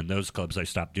 and those clubs I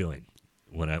stopped doing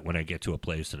when I get to a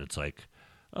place and it's like,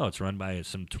 oh, it's run by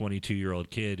some 22-year-old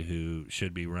kid who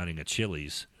should be running a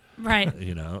Chili's. Right.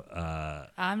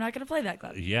 I'm not going to play that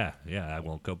club. Yeah, I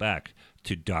won't go back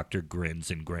to Dr.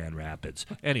 Grins in Grand Rapids.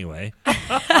 Anyway.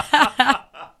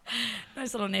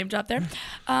 Nice little name drop there.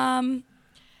 I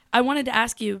wanted to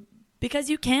ask you, because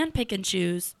you can pick and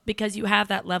choose, because you have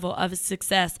that level of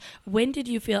success, when did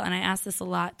you feel, and I ask this a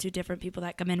lot to different people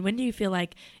that come in, when do you feel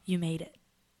like you made it?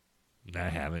 I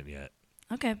haven't yet.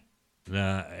 Okay.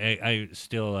 I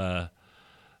still...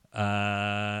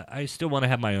 I still want to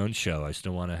have my own show. I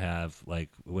still want to have like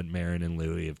what Marin and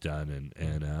Louie have done,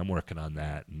 and I'm working on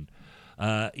that. And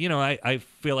I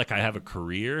feel like I have a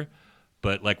career,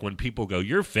 but like when people go,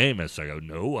 "You're famous," I go,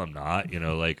 "No, I'm not."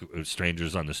 Like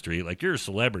strangers on the street, like, "You're a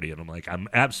celebrity," and I'm like, "I'm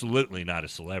absolutely not a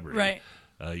celebrity." Right.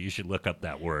 You should look up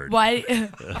that word. Why?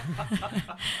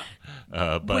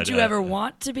 But, would you ever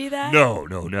want to be that?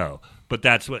 No. But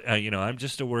that's what, I'm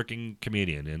just a working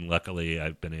comedian, and luckily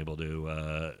I've been able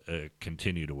to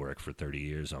continue to work for 30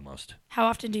 years almost. How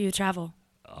often do you travel?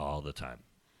 All the time.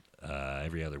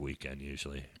 Every other weekend,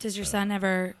 usually. Does your son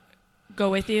ever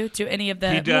go with you to any of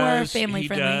the more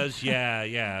family-friendly? He does,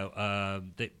 yeah.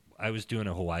 I was doing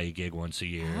a Hawaii gig once a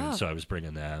year, and so I was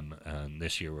bringing them. And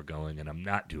this year we're going, and I'm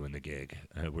not doing the gig.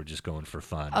 We're just going for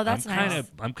fun. Oh, that's nice.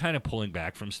 I'm kind of pulling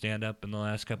back from stand-up in the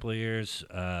last couple of years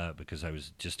because I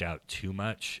was just out too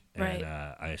much. And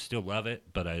I still love it,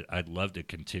 but I'd love to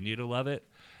continue to love it.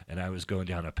 And I was going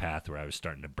down a path where I was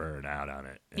starting to burn out on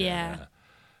it.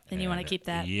 And you want to keep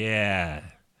that? Yeah.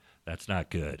 That's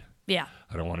not good. Yeah.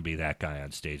 I don't want to be that guy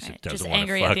on stage that just doesn't want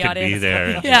to fucking be there.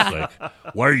 And just like,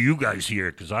 why are you guys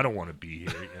here? Because I don't want to be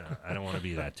here. I don't want to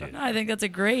be that dude. No, I think that's a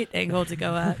great angle to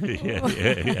go at.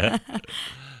 Yeah.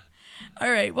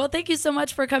 All right. Well, thank you so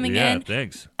much for coming in. Yeah,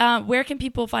 thanks. Where can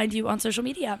people find you on social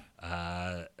media?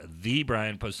 The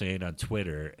Brian Posehn on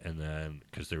Twitter, and then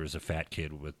because there was a fat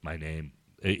kid with my name,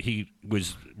 he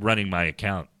was running my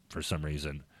account for some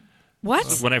reason.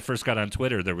 What? When I first got on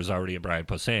Twitter, there was already a Brian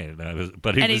Posehn,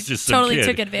 but he was just some totally kid.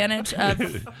 took advantage of.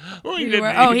 Well, he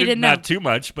didn't know. Not too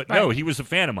much, but no, he was a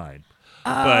fan of mine.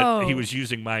 Oh. But he was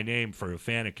using my name for a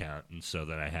fan account, and so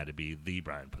then I had to be the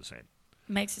Brian Posehn.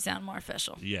 Makes it sound more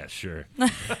official. Yeah, sure.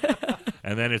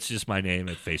 And then it's just my name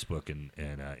at Facebook and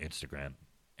Instagram.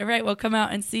 All right, well, come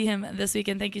out and see him this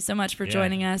weekend. Thank you so much for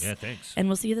joining us. Yeah, thanks. And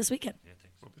we'll see you this weekend. Yeah,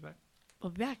 thanks. We'll be back.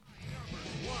 We'll be back.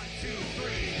 1, 2,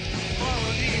 3.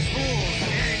 Follow these rules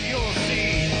and you'll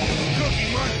see Cookie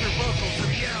Monster vocals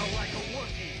from yell like a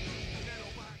Wookiee.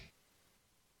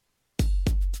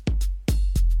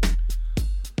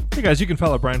 Hey guys, you can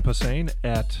follow Brian Posehn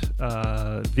at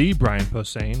the Brian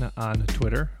Posehn on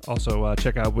Twitter. Also,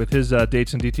 check out with his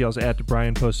dates and details at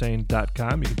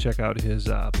brianposehn.com. You can check out his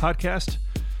podcast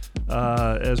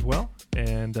as well,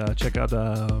 and check out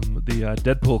the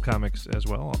Deadpool comics as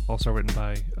well. Also written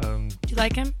by Do you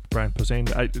like him? Brian Posehn.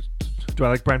 Do I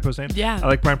like Brian Posehn? Yeah. I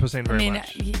like Brian Posehn very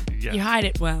much. You hide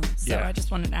it well, so I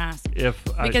just wanted to ask.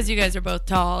 Because you guys are both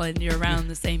tall and you're around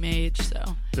the same age, so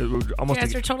you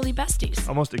guys are totally besties.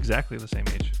 Almost exactly the same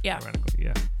age. Yeah. Ironically,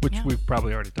 yeah. Which we've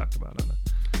probably already talked about on the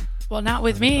Well, not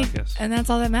with me, podcast. And that's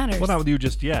all that matters. Well, not with you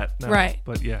just yet. No, right.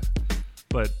 But yeah.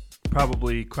 But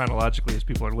probably chronologically, as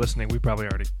people are listening, we probably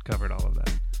already covered all of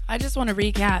that. I just want to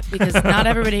recap because not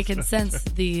everybody can sense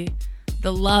the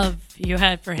love you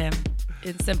had for him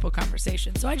in simple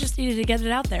conversation. So I just needed to get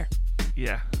it out there.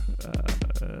 Yeah.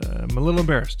 I'm a little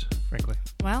embarrassed, frankly.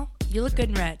 Well, you look good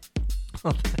in red.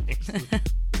 Oh, thanks.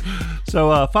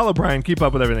 So follow Brian. Keep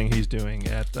up with everything he's doing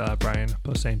at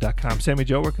brianposehn.com. Sammy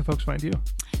Joe, where can folks find you?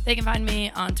 They can find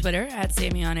me on Twitter at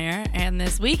Sammy On Air, and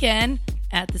this weekend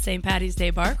at the St. Patty's Day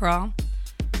Bar Crawl.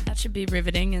 That should be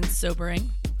riveting and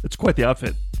sobering. It's quite the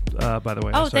outfit, by the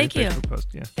way. Oh, thank you. Post.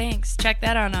 Yeah. Thanks. Check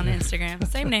that out on Instagram.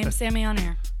 Same name, Sammy On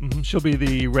Air. Mm-hmm. She'll be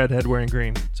the redhead wearing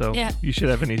green, so you should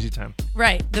have an easy time.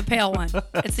 Right, the pale one.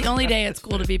 It's the only day it's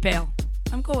cool to be pale.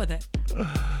 I'm cool with it.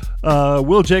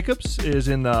 Will Jacobs is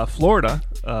in Florida.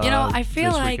 I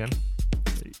feel like weekend.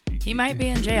 he might be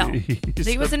in jail.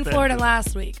 He was in Florida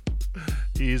last week.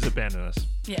 He's abandoned us.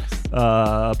 Yes.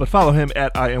 But follow him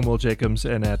at I am Will Jacobs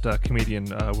and at comedian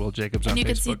Will Jacobs on Facebook. And you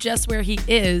can see just where he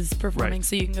is performing,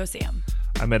 so you can go see him.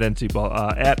 I'm at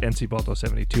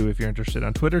NCBalto72 if you're interested.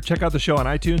 On Twitter, check out the show on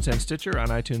iTunes and Stitcher. On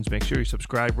iTunes, make sure you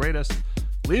subscribe, rate us,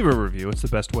 leave a review. It's the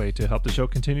best way to help the show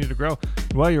continue to grow.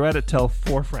 And while you're at it, tell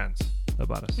 4 friends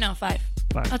about us. No, 5.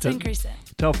 Let's increase it.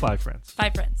 Tell 5 friends.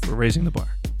 5 friends. We're raising the bar.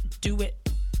 Do it.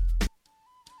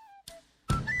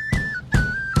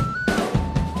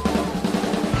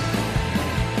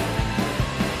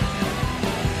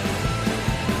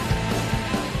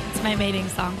 It's my mating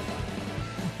song.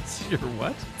 Your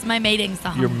what? It's my mating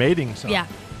song. Your mating song? Yeah.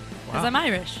 Because I'm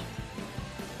Irish.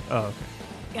 Oh, okay.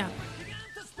 Yeah.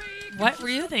 What were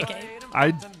you thinking?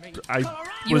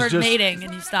 You heard mating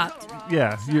and you stopped.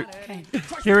 Yeah. Okay.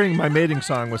 Hearing my mating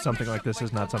song with something like this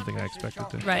is not something I expected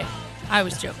to. Right. I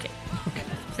was joking. Okay.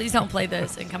 Please don't play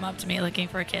this and come up to me looking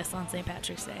for a kiss on St.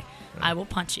 Patrick's Day. Yeah. I will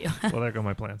punch you. Well, there go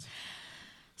my plans.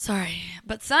 Sorry.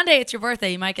 But Sunday, it's your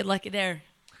birthday. You might get lucky there.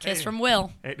 Kiss from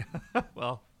Will. Hey.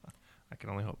 Well, I can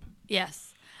only hope.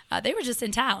 Yes. They were just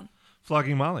in town.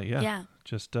 Flogging Molly, yeah. Yeah.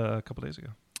 Just a couple days ago.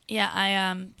 Yeah,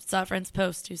 I saw a friend's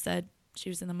post who said she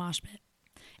was in the mosh pit.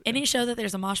 Any show that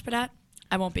there's a mosh pit at,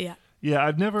 I won't be at. Yeah,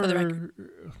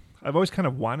 I've always kind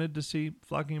of wanted to see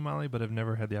Flogging Molly, but I've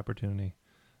never had the opportunity.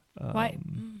 Why?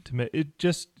 It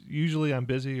just, usually I'm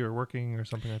busy or working or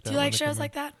something like that. Do you like shows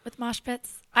like that with mosh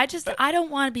pits? I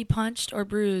don't want to be punched or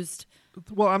bruised.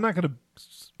 Well, I'm not going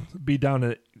to be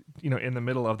down in the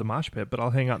middle of the mosh pit, but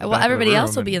I'll hang out in the well, back everybody of the room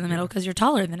else will be in the middle because you're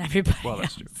taller than everybody Well,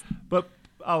 that's true. But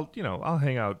I'll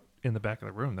hang out in the back of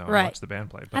the room, though, and watch the band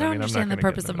play. But I don't I'm understand not the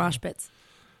purpose of mosh pits.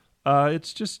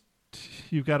 It's just,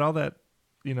 you've got all that,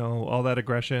 all that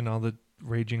aggression, all the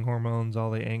raging hormones,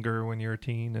 all the anger when you're a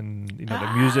teen, and,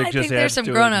 the music I just think there's some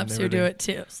grown-ups who do it,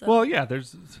 too. So. Well, yeah,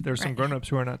 there's some grown-ups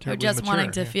who are not terribly just mature.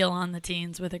 wanting to feel on the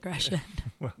teens with aggression.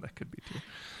 Well, that could be, too.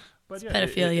 But it's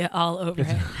pedophilia all over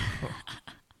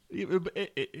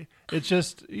it. It's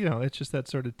just, it's just that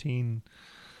sort of teen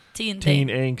thing.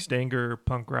 Angst, anger,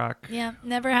 punk rock. Yeah,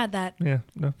 never had that. Yeah,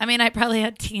 no. I mean, I probably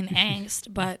had teen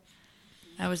angst, but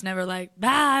I was never like,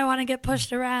 I want to get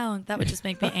pushed around. That would just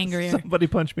make me angrier. Somebody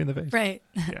punched me in the face. Right.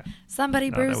 Yeah. Somebody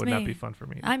bruised me. That would not be fun for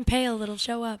me. I'm pale. It'll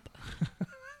show up.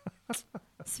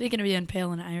 Speaking of being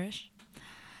pale and Irish.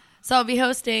 So I'll be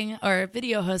hosting or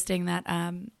video hosting that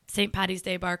St. Patty's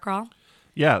Day bar crawl.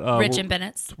 Yeah. Rich and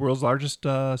Bennett's. World's largest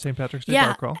St. Patrick's Day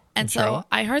bar crawl. And so Charlotte.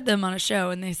 I heard them on a show,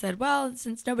 and they said, well,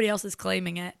 since nobody else is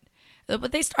claiming it,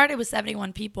 but they started with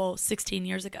 71 people 16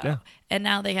 years ago. Yeah. And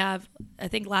now they have, I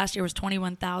think last year was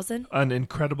 21,000. An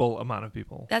incredible amount of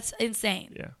people. That's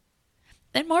insane. Yeah.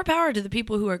 And more power to the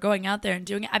people who are going out there and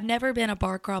doing it. I've never been a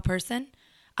bar crawl person.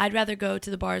 I'd rather go to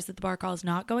the bars that the bar crawl is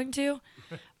not going to.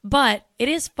 But it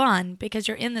is fun because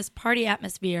you're in this party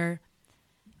atmosphere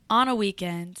on a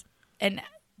weekend, and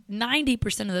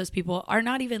 90% of those people are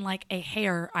not even like a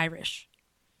hair Irish.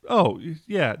 Oh,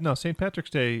 yeah. No, St. Patrick's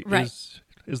Day Right.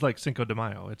 is like Cinco de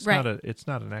Mayo. It's Right. it's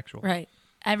not an actual Right.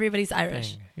 Everybody's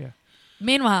Irish. thing. Yeah.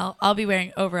 Meanwhile, I'll be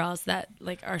wearing overalls that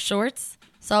like are shorts.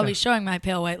 So I'll be showing my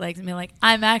pale white legs and be like,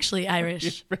 I'm actually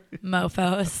Irish,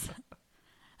 mofos.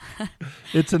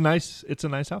 It's a nice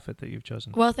outfit that you've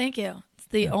chosen. Well, thank you. It's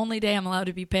the only day I'm allowed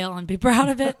to be pale and be proud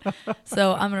of it.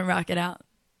 So I'm going to rock it out.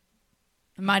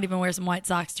 I might even wear some white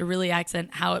socks to really accent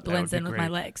how it blends in with my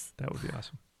legs. That would be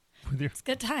awesome. With your It's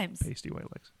good times. pasty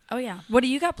white legs. Oh, yeah. What do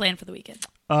you got planned for the weekend?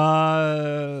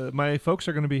 My folks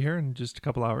are going to be here in just a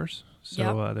couple hours,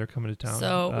 so they're coming to town.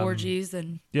 So orgies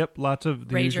and Yep, lots of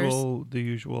the Ragers.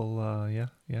 usual.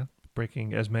 Yeah,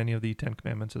 breaking as many of the 10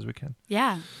 Commandments as we can.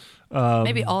 yeah,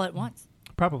 maybe all at once.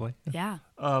 Probably. Yeah.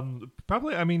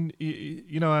 Probably. I mean,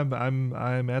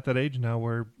 I'm at that age now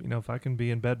where if I can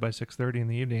be in bed by 6:30 in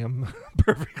the evening, I'm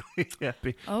perfectly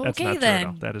happy. That's Okay, not then. True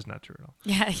at all. That is not true at all.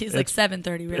 Yeah, he's like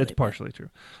 7:30 really. It's partially true.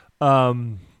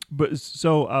 But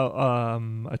so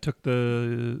I took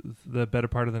the better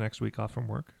part of the next week off from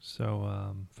work.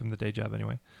 So from the day job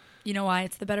anyway. You know why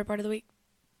it's the better part of the week?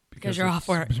 Because you're off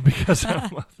it's- work. Because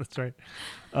I'm off. That's right.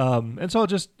 And so I'll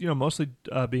just mostly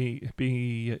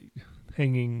be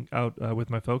hanging out with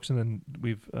my folks, and then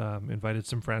we've invited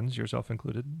some friends, yourself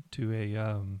included, to a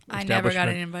I never got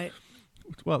an establishment. invite.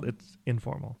 Well, it's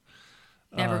informal.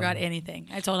 Never got anything.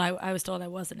 I was told I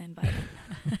wasn't invited.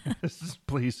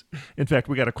 Please. In fact,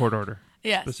 we got a court order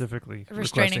Yes. specifically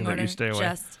Restraining requesting order that you stay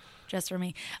away. just for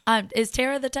me. Is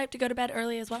Tara the type to go to bed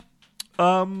early as well?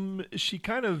 She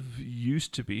kind of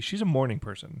used to be. She's a morning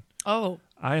person. Oh,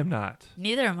 I am not.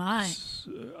 neither am I.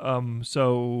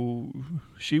 So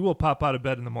she will pop out of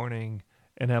bed in the morning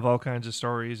and have all kinds of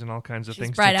stories and all kinds of She's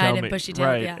things to bright-eyed tell and me. bushy-tailed,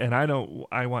 right, yeah. and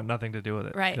I want nothing to do with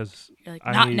it. Right. Because You're like,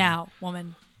 not now,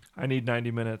 woman. I need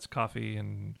 90 minutes, coffee,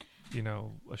 and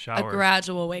a shower A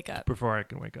gradual wake up. before I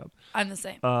can wake up. I'm the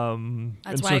same. and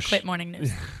That's why so I quit morning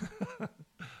news.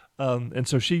 And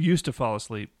so she used to fall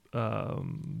asleep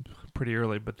pretty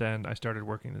early, but then I started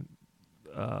working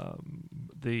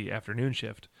the afternoon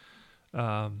shift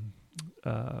at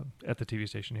the TV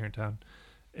station here in town.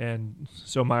 And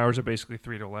so my hours are basically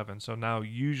 3 to 11. So now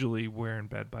usually we're in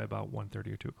bed by about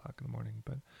 1:30 or 2 o'clock in the morning.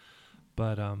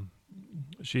 But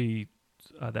she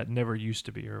that never used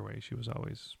to be her way. She was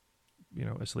always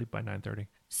asleep by 9:30.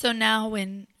 So now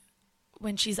when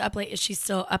she's up late, is she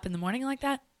still up in the morning like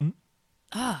that?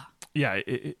 Yeah,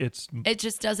 it's It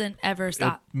just doesn't ever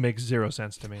stop. It makes zero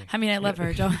sense to me. I mean, I love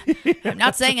her. Don't. I'm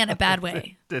not saying it in a bad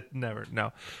way. It never.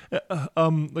 No.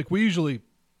 Like I usually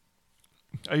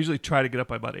try to get up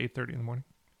by about 8:30 in the morning.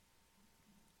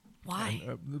 Why?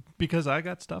 Because I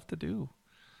got stuff to do.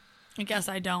 I guess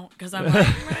I don't, because I'm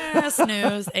like,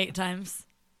 snooze 8 times.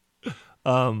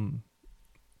 And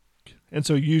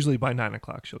so usually by 9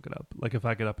 o'clock she'll get up. Like if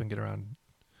I get up and get around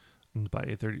by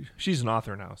 8:30, she's an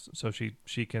author now, so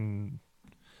she can,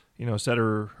 set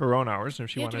her own hours. And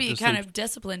if she You have wanted to be to kind sleep, of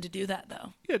disciplined to do that,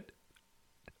 though. yeah,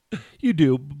 you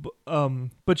do.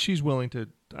 But she's willing to.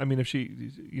 I mean, if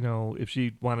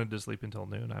she wanted to sleep until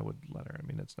noon, I would let her. I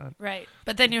mean, it's not. Right.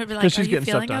 But then you would be like, Because are she's you getting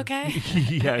stuff feeling done. okay?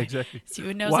 Yeah, exactly. So you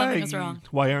would know something was wrong.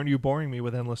 Why aren't you boring me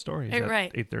with endless stories at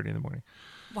Right. 8:30 in the morning?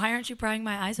 Why aren't you prying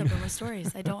my eyes open with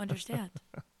stories? I don't understand.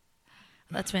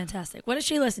 That's fantastic. What does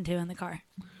she listen to in the car?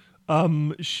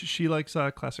 She likes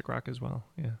classic rock as well.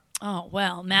 Yeah. Oh,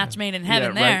 well, match made in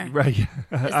heaven yeah, there. Right.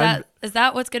 Is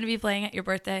that what's going to be playing at your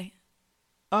birthday?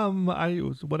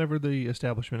 Whatever the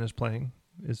establishment is playing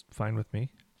is fine with me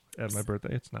at my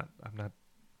birthday. I'm not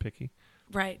picky.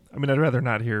 Right. I mean, I'd rather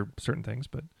not hear certain things,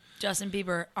 but Justin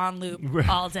Bieber on loop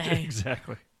all day.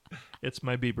 Exactly. It's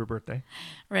my Bieber birthday.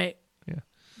 Right. Yeah.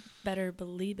 Better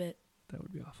believe it. That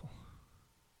would be awful.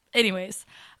 Anyways,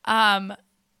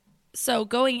 so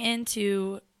going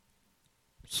into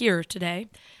here today,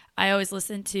 I always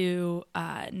listen to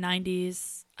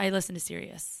 90s. I listen to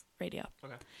Sirius radio.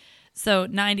 Okay. So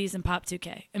 90s and Pop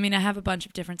 2K. I mean, I have a bunch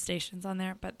of different stations on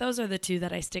there, but those are the two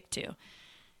that I stick to.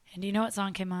 And do you know what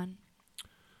song came on?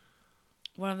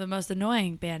 One of the most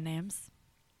annoying band names.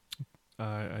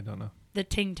 I don't know. The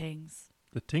Ting Tings.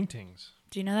 The Ting Tings.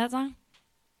 Do you know that song?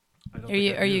 I don't Are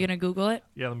you going to Google it?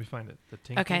 Yeah, let me find it. The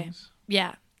Ting Okay. Tings?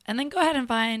 Yeah. And then go ahead and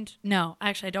find... No,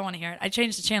 actually, I don't want to hear it. I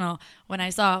changed the channel when I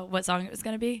saw what song it was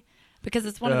going to be because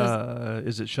it's one of those...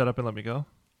 Is it Shut Up and Let Me Go?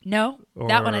 No,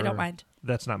 that one I don't mind.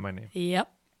 That's Not My Name.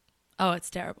 Yep. Oh, it's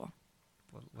terrible.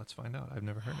 Well, let's find out. I've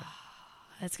never heard it.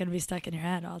 It's going to be stuck in your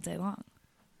head all day long.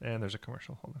 And there's a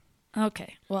commercial. Hold on.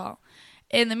 Okay. Well,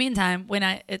 in the meantime, when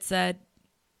it said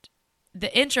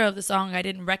the intro of the song, I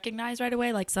didn't recognize right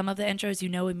away. Like some of the intros, you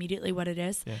know immediately what it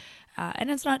is. Yeah. And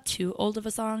it's not too old of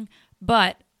a song,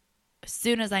 but as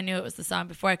soon as I knew it was the song,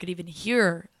 before I could even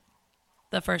hear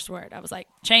the first word, I was like,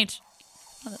 change.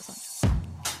 Love that song.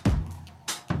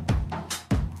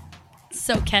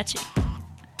 So catchy.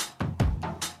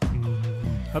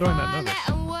 How do I not know this?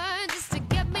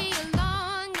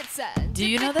 Do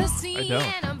you know this? I don't.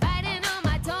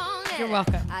 You're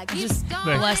welcome. I just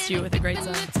blessed you with a great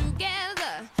song.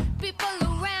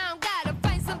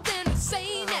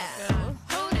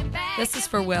 This is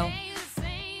for Will.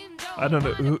 I don't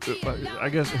know. I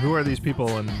guess who are these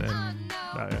people? And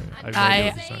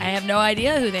I have no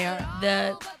idea who they are.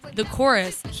 The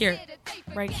chorus here,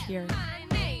 right here.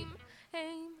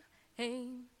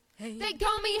 They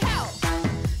call me Hell.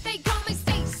 They call me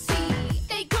Stacy.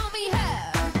 They call me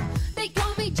Her. They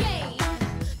call me Jane.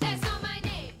 That's not my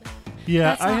name.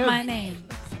 Yeah, That's not my name.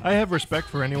 I have respect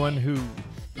for anyone who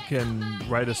can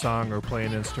write a song or play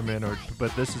an instrument,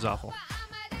 but this is awful.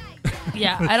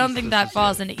 Yeah, I don't think that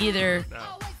falls into either.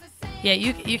 No. Yeah,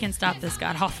 you can stop this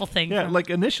god awful thing. Yeah,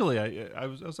 like initially I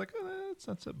was like, oh, that's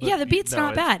not so. Yeah, the beat's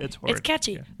not bad. It's hard. It's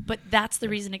catchy, yeah. but that's the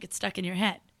reason it gets stuck in your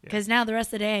head. Because now the rest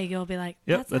of the day you'll be like,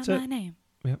 that's not my name.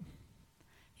 Yep.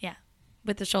 Yeah,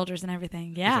 with the shoulders and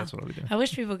everything. Yeah, that's what we do. I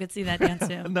wish people could see that dance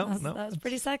too. No, that was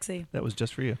pretty sexy. That was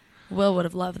just for you. Will would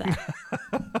have loved that.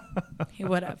 He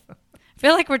would have. I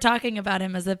feel like we're talking about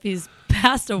him as if he's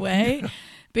passed away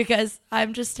because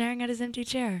I'm just staring at his empty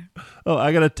chair. Oh,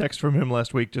 I got a text from him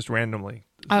last week just randomly.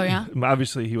 Oh, yeah?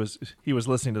 Obviously, he was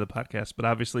listening to the podcast, but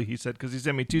obviously he said, because he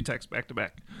sent me 2 texts back to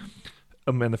back.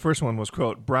 And the first one was,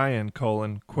 quote, Brian,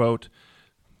 quote,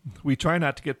 we try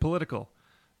not to get political.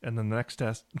 And then the next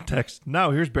text,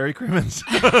 now here's Barry Crimmins.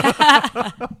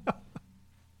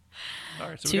 All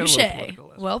right, so touche.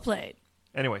 Well played.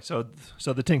 Anyway, so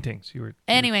the Ting Tings.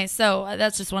 Anyway, so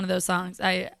that's just one of those songs.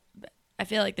 I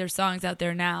feel like there's songs out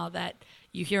there now that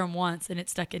you hear them once and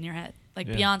it's stuck in your head. Like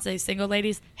Beyonce's Single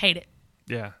Ladies, hate it.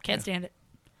 Yeah. Can't stand it.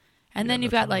 And then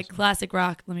you've got like classic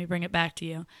rock, Let Me Bring It Back to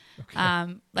You.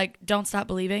 Okay. Like Don't Stop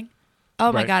Believing.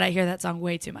 Oh my God, I hear that song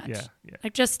way too much. Yeah.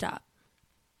 Like just stop.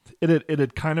 It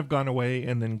had kind of gone away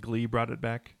and then Glee brought it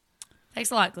back. Thanks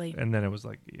a lot, Glee. And then it was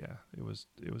like, it was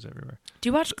everywhere. Do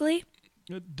you watch Glee?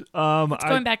 It's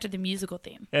going back to the musical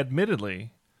theme.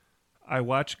 Admittedly, I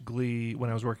watched Glee when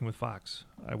I was working with Fox.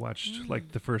 I watched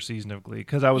like the first season of Glee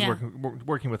because I was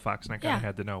working with Fox and I kind of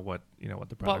had to know what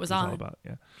the product was all about.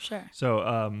 Yeah, sure.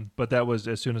 So, but that was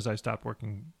as soon as I stopped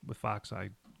working with Fox,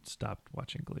 I stopped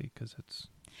watching Glee because it's.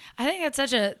 I think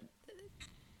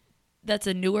that's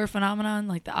a newer phenomenon,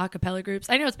 like the a cappella groups.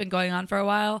 I know it's been going on for a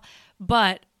while,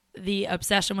 but the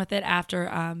obsession with it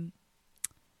after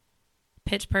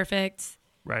Pitch Perfect.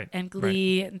 Right. And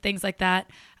Glee and things like that.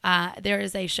 There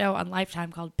is a show on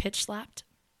Lifetime called Pitch Slapped.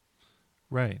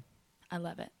 Right. I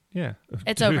love it. Yeah.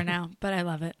 It's over now, but I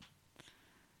love it.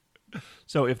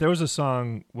 So if there was a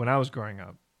song when I was growing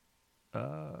up,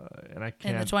 and I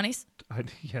can't... In the 20s?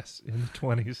 Yes, in the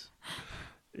 20s.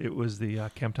 It was the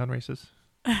Camptown Races.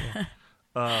 Yeah.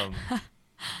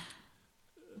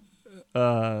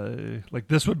 Like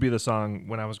this would be the song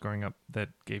when I was growing up that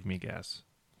gave me gas.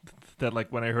 That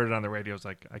like when I heard it on the radio, I was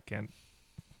like, I can't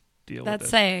deal with it. That's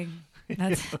saying. I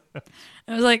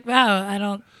was like, wow, I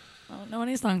don't know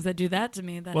any songs that do that to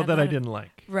me. That I didn't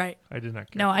like. Right. I did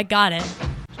not care. No, I got it.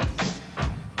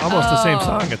 Almost the same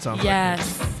song, it sounds like.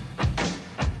 Yes.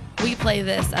 We play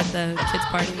this at the kids'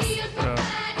 parties.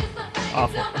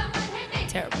 Awful.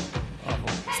 Terrible.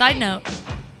 Awful. Side note,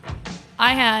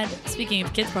 speaking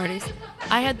of kids' parties,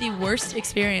 I had the worst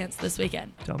experience this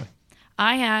weekend. Tell me.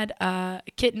 I had a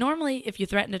kid. Normally, if you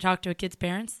threaten to talk to a kid's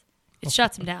parents, it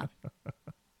shuts them down.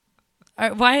 All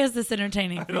right, why is this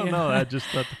entertaining for you? I don't know. I just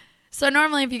thought. So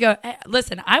normally if you go, hey,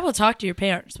 listen, I will talk to your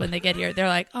parents when they get here. They're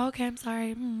like, oh, okay, I'm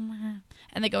sorry. And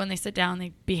they go and they sit down and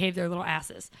they behave their little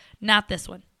asses. Not this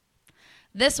one.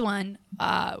 This one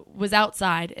was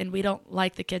outside, and we don't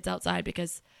like the kids outside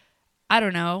because, I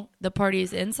don't know, the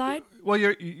party's inside. Well,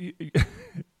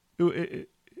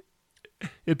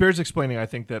 it bears explaining, I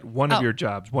think, that one of your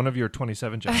jobs, one of your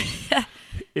 27 jobs,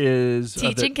 is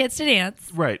teaching kids to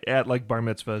dance. Right, at like bar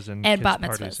mitzvahs and And kids' bat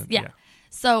parties mitzvahs. and, Yeah.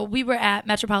 So we were at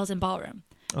Metropolitan Ballroom,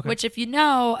 which, if you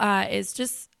know, is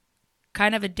just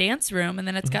kind of a dance room. And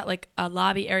then it's got like a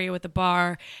lobby area with a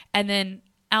bar. And then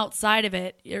outside of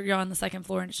it, you're on the second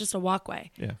floor and it's just a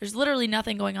walkway. Yeah. There's literally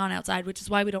nothing going on outside, which is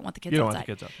why we don't want the kids You don't outside. want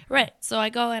the kids out. Right. So I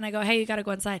go and I go, hey, you got to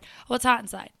go inside. Well, it's hot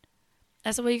inside.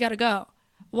 I said, well, you got to go.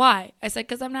 Why? I said,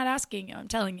 because I'm not asking you. I'm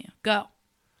telling you. Go.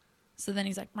 So then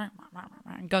he's like, "Meh, meh, meh,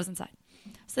 meh," and goes inside.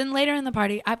 So then later in the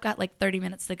party, I've got like 30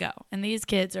 minutes to go. And these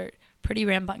kids are pretty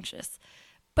rambunctious.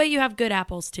 But you have good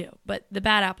apples too. But the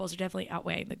bad apples are definitely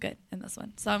outweighing the good in this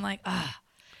one. So I'm like, ah.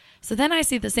 So then I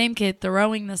see the same kid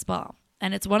throwing this ball.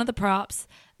 And it's one of the props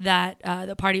that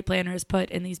the party planner has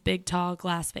put in these big, tall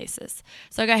glass vases.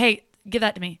 So I go, hey, give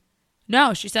that to me.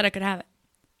 No, she said I could have it.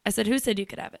 I said, who said you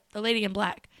could have it? The lady in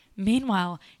black.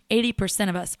 Meanwhile, 80%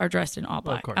 of us are dressed in all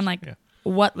black. Of course, I'm like,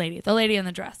 what lady? The lady in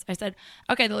the dress. I said,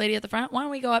 okay, the lady at the front, why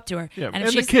don't we go up to her? Yeah, and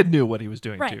the kid knew what he was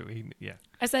doing too. Yeah.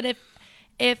 I said,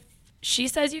 if she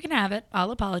says you can have it,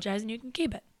 I'll apologize and you can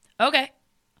keep it. Okay.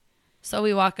 So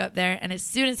we walk up there, and as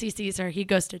soon as he sees her, he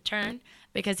goes to turn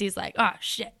because he's like, oh,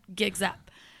 shit, gig's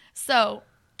up. So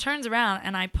turns around,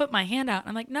 and I put my hand out, and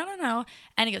I'm like, no, no, no.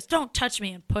 And he goes, don't touch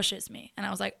me, and pushes me. And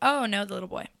I was like, oh, no, the little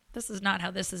boy. This is not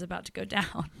how this is about to go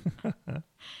down.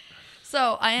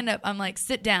 So I'm like,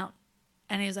 sit down.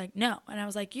 And he was like, no. And I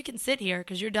was like, you can sit here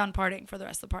because you're done partying for the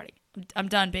rest of the party. I'm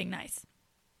done being nice.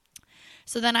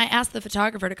 So then I asked the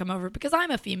photographer to come over because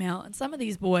I'm a female, and some of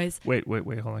these boys. Wait, hold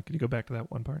on. Can you go back to that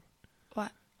one part?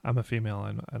 What? I'm a female.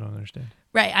 I don't understand.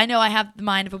 Right. I know I have the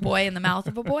mind of a boy and the mouth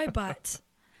of a boy, but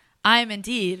I'm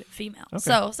indeed female. Okay.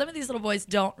 So some of these little boys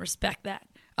don't respect that.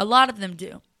 A lot of them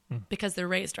do because they're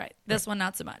raised right. This one,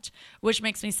 not so much, which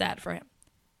makes me sad for him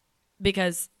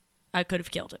because I could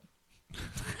have killed him.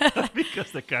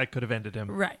 Because the guy could have ended him.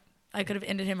 Right. I could have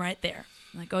ended him right there.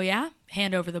 I'm like, oh, yeah?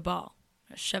 Hand over the ball.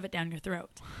 Shove it down your throat.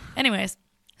 Anyways,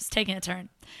 it's taking a turn.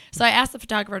 So I asked the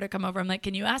photographer to come over. I'm like,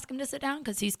 can you ask him to sit down?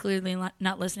 Because he's clearly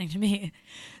not listening to me.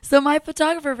 So my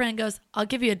photographer friend goes, I'll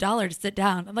give you $1 to sit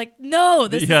down. I'm like, no,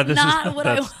 this is not what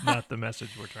I want. That's not the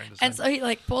message we're trying to send. And so he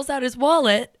like pulls out his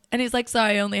wallet and he's like,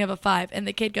 sorry, I only have a $5. And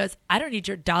the kid goes, I don't need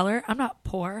your $1. I'm not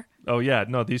poor. Oh, yeah.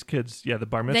 No, these kids, the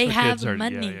bar mitzvah they have kids are.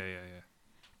 Money. Yeah.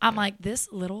 I'm like,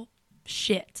 this little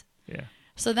shit. Yeah.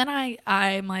 So then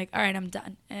I'm like, all right, I'm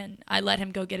done. And I let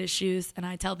him go get his shoes, and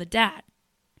I tell the dad.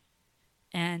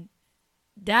 And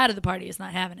dad of the party is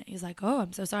not having it. He's like, oh,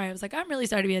 I'm so sorry. I was like, I'm really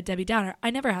sorry to be a Debbie Downer. I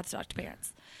never have to talk to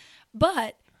parents.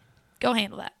 But go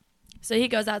handle that. So he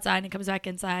goes outside and comes back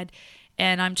inside,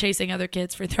 and I'm chasing other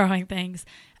kids for throwing things.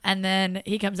 And then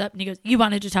he comes up and he goes, you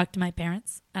wanted to talk to my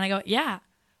parents? And I go, yeah,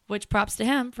 which props to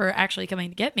him for actually coming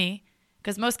to get me.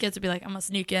 Because most kids would be like, I'm going to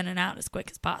sneak in and out as quick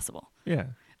as possible. Yeah.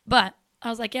 But I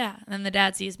was like, yeah. And then the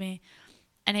dad sees me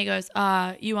and he goes,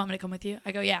 you want me to come with you?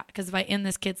 I go, yeah. Because if I end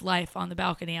this kid's life on the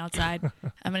balcony outside,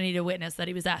 I'm going to need a witness that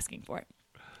he was asking for it.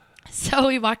 So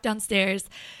we walk downstairs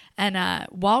and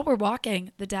while we're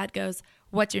walking, the dad goes,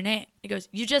 what's your name? He goes,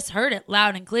 you just heard it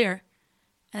loud and clear.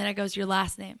 And then I goes, your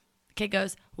last name. The kid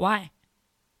goes, why?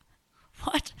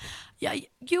 What? Yeah,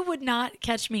 you would not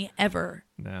catch me ever.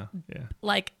 No, yeah.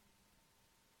 Like,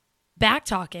 back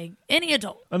talking any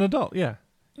adult. An adult, yeah.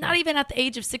 Not even at the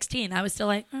age of 16. I was still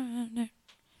like, no.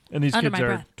 And these Under kids my are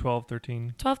breath. 12,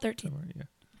 13. 12, 13. Yeah.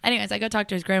 Anyways, I go talk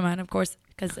to his grandma, and of course,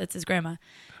 because it's his grandma.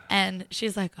 And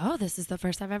she's like, oh, this is the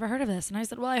first I've ever heard of this. And I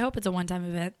said, well, I hope it's a one-time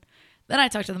event. Then I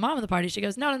talked to the mom of the party. She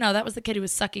goes, no, that was the kid who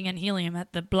was sucking in helium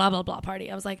at the blah, blah, blah party.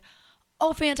 I was like,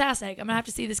 oh, fantastic. I'm going to have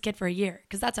to see this kid for a year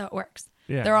because that's how it works.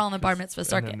 Yeah, they're all in the bar mitzvah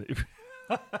circuit.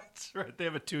 That's right. They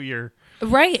have a 2-year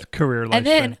lifespan. career lifespan. And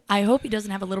then I hope he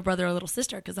doesn't have a little brother or a little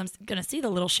sister because I'm going to see the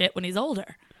little shit when he's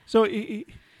older. So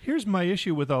here's my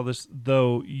issue with all this,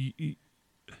 though.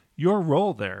 Your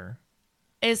role there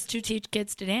is to teach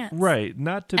kids to dance. Right.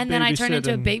 Not to babysit. And then I turn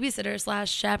into a babysitter /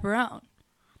 chaperone.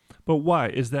 But why?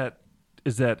 Is that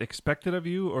expected of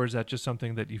you, or is that just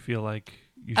something that you feel like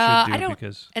you should do?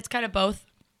 Because it's kind of both.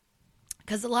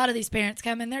 Because a lot of these parents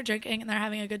come in, they're drinking and they're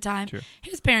having a good time. Sure.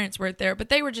 His parents weren't there, but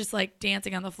they were just like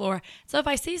dancing on the floor. So if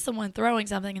I see someone throwing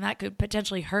something and that could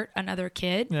potentially hurt another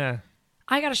kid,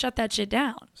 I got to shut that shit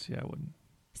down. See, I wouldn't.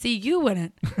 See, you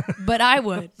wouldn't, but I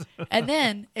would. And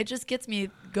then it just gets me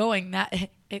going.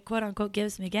 That it quote unquote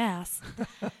gives me gas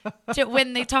to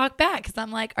when they talk back. Because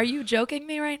I'm like, are you joking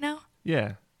me right now?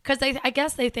 Yeah. Because I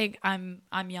guess they think I'm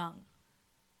young,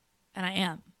 and I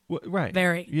am. Well, right.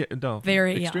 Very. Yeah. No.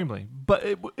 Very extremely. young.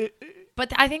 But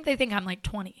but I think they think I'm like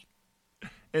 20.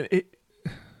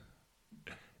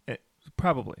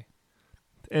 Probably.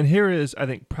 And here is, I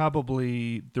think,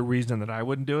 probably the reason that I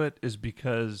wouldn't do it is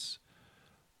because,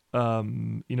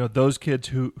 those kids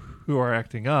who are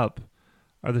acting up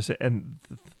are the same. And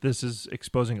this is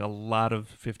exposing a lot of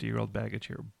 50-year-old baggage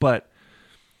here. But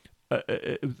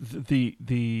a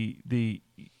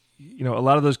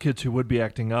lot of those kids who would be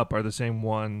acting up are the same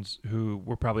ones who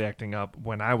were probably acting up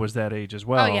when I was that age as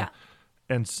well. Oh, yeah.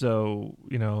 And so,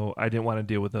 I didn't want to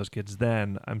deal with those kids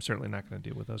then. I'm certainly not going to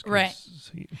deal with those kids.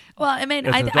 Right. Well, I mean,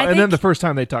 I think... And then the first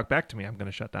time they talk back to me, I'm going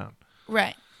to shut down.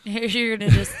 Right. You're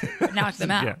going to just knock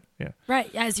them out. Yeah.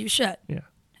 Right, as you should. Yeah.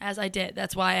 As I did.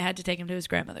 That's why I had to take him to his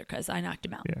grandmother, because I knocked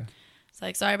him out. Yeah. It's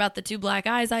like, sorry about the 2 black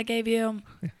eyes I gave you.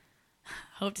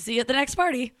 Hope to see you at the next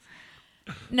party.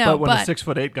 No, but when a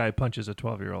 6'8" guy punches a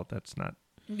 12-year-old, that's not...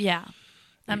 Yeah.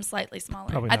 I'm slightly smaller.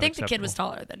 Probably I not think the kid was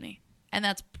acceptable. taller than me. And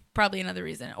that's probably another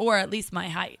reason. Or at least my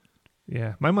height.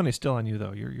 Yeah. My money's still on you,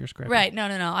 though. You're scrappy. Right. No.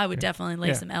 I would definitely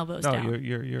lay some elbows down. No,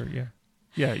 you're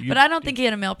yeah. But I don't think he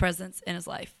had a male presence in his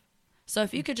life. So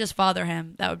if you could just father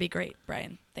him, that would be great,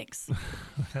 Brian. Thanks.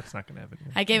 That's not going to happen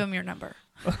here. I gave him your number.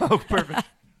 Oh, perfect.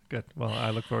 Good. Well,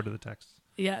 I look forward to the texts.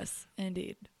 Yes,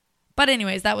 indeed. But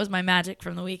anyways, that was my magic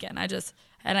from the weekend.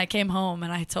 I came home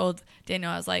and I told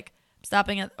Daniel, I was like,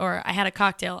 I had a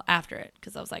cocktail after it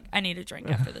because I was like, I need a drink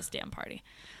after this damn party.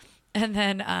 And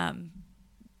then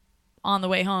on the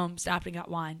way home, stopped and got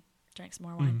wine, drank some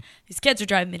more wine. Mm-hmm. These kids are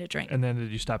driving me to drink. And then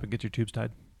did you stop and get your tubes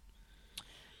tied?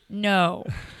 No.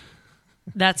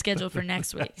 That's scheduled for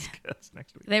next week. That's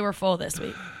next week. They were full this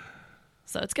week.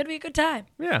 So it's going to be a good time.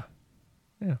 Yeah.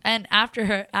 And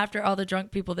after all the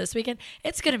drunk people this weekend,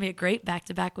 it's going to be a great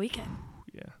back-to-back weekend.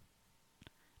 Yeah.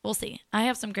 We'll see. I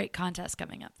have some great contests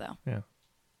coming up, though. Yeah.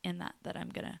 In that I'm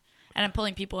going to... And I'm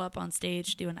pulling people up on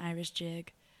stage, do an Irish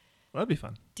jig. Well, that'd be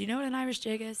fun. Do you know what an Irish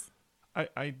jig is?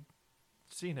 I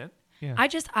seen it. Yeah.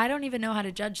 I don't even know how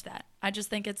to judge that. I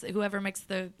just think it's whoever makes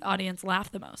the audience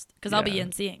laugh the most, because I'll be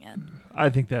in seeing it. I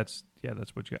think that's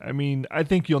what you got. I mean, I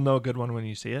think you'll know a good one when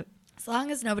you see it. As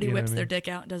long as nobody whips their dick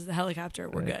out and does the helicopter,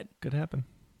 we're good. Could happen.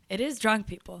 It is drunk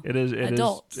people. It is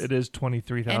adults. It is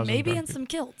 23,000. And maybe in drunk some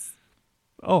kilts.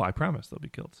 Oh, I promise there'll be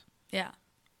kilts. Yeah.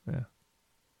 Yeah.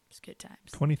 It's good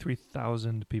times.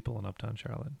 23,000 people in Uptown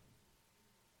Charlotte.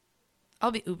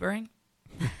 I'll be Ubering.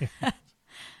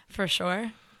 For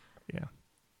sure. Yeah.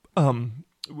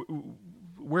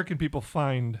 Where can people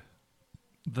find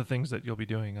the things that you'll be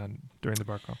doing during the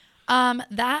bar crawl?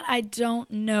 That I don't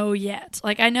know yet.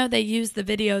 Like, I know they used the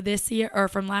video this year or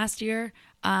from last year,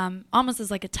 almost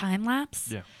as like a time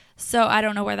lapse. Yeah. So I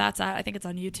don't know where that's at. I think it's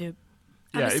on YouTube.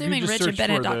 I'm assuming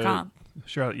richandbennett.com.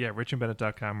 Charlotte,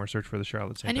 richandbennett.com, or search for the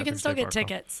Charlotte St. And you can Patrick's still Day get Bar Crawl.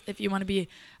 tickets if you want to be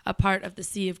a part of the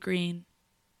Sea of Green.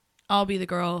 I'll be the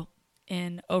girl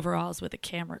in overalls with a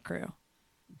camera crew.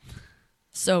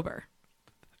 Sober.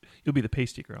 You'll be the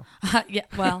pasty girl. Yeah,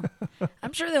 well,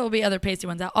 I'm sure there will be other pasty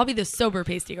ones out. I'll be the sober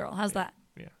pasty girl. How's that?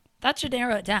 Yeah. That should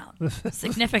narrow it down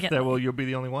significantly. Well, you'll be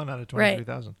the only one out of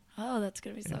 23,000. Right. Oh, that's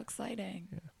going to be so exciting.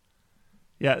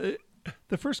 Yeah.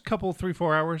 The first couple,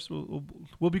 3-4 hours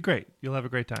will be great. You'll have a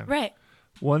great time. Right.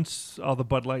 Once all the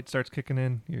Bud Light starts kicking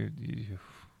in, you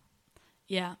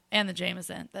yeah, and the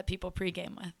Jameson that people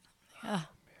pregame with. Oh,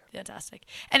 fantastic.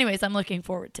 Anyways, I'm looking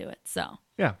forward to it. So.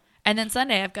 Yeah. And then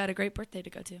Sunday, I've got a great birthday to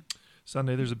go to.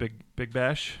 Sunday, there's a big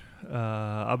bash.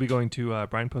 I'll be going to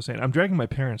Brian Posehn. I'm dragging my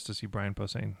parents to see Brian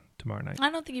Posehn tomorrow night. I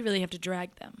don't think you really have to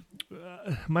drag them.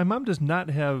 My mom does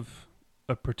not have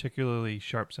a particularly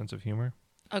sharp sense of humor.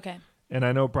 Okay. And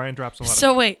I know Brian drops a lot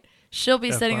So of... wait, she'll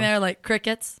be sitting F-bombs. there like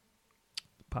crickets?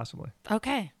 Possibly.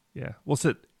 Okay. Yeah. We'll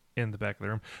sit in the back of the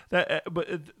room.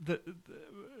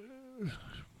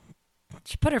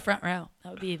 She put her front row.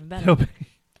 That would be even better.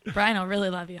 Brian will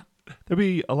really love you. There'll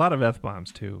be a lot of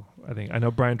F-bombs, too, I think. I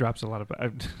know Brian drops a lot of...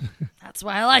 That's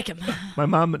why I like him. My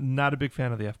mom, not a big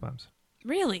fan of the F-bombs.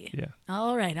 Really? Yeah.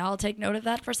 All right. I'll take note of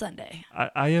that for Sunday.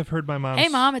 I have heard my mom... Hey,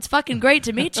 Mom, it's fucking great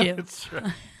to meet you. That's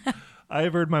right. I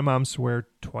have heard my mom swear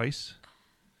twice.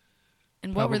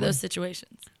 And what were Probably. those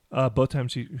situations? Both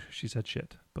times she said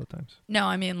shit. Both times. No,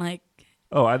 I mean like...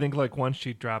 Oh, I think like once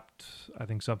she dropped, I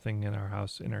think something in our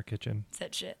house, in our kitchen.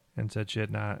 Said shit. And said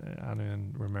shit. I don't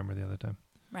even remember the other time.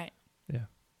 Right. Yeah.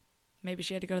 Maybe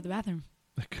she had to go to the bathroom.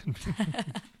 That couldn't be.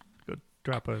 Go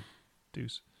drop a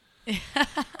deuce.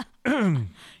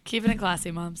 Keeping it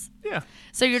classy, moms. Yeah.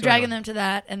 So you're dragging them to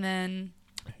that, and then...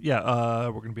 Yeah,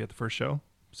 we're going to be at the first show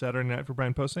Saturday night for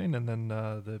Brian Posehn, and then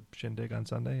the Shindig on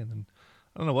Sunday, and then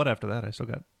I don't know what after that. I still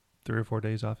got 3 or 4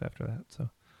 days off after that.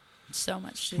 So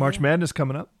much to March do. Madness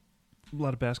coming up. A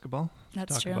lot of basketball.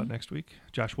 That's Talk true. about next week.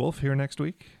 Josh Wolf here next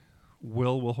week.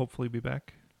 Will hopefully be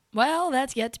back. Well,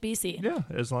 that's yet to be seen. Yeah,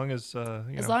 as long as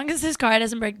long as his car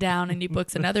doesn't break down and he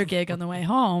books another gig on the way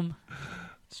home.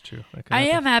 It's true. I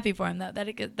am happy for him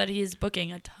that he's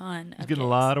booking a ton. He's getting a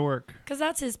lot of work because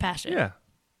that's his passion. Yeah.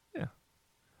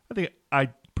 I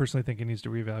personally think he needs to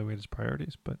reevaluate his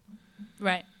priorities, but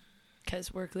right,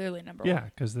 because we're clearly number one. Yeah,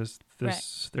 because there's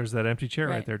that empty chair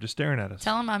right there just staring at us.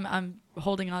 Tell him I'm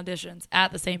holding auditions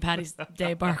at the St. Patty's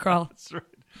Day bar crawl. That's right.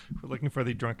 We're looking for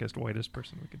the drunkest, whitest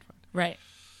person we can find. Right.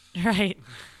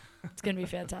 It's gonna be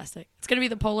fantastic. It's gonna be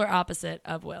the polar opposite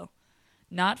of Will.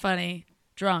 Not funny,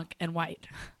 drunk, and white.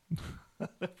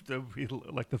 That would be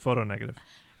like the photo negative.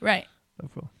 Right.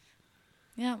 Of Will.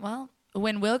 Yeah, well,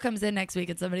 when Will comes in next week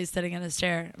and somebody's sitting in his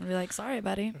chair, I'm going to be like, sorry,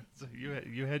 buddy. So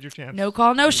you had your chance. No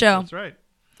call, no show. That's right.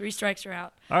 3 strikes, you're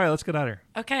out. All right, let's get out of here.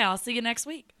 Okay, I'll see you next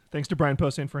week. Thanks to Brian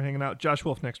Posehn for hanging out. Josh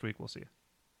Wolf next week. We'll see you.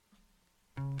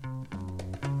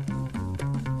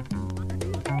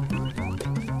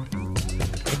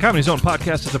 The Comedy Zone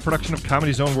podcast is a production of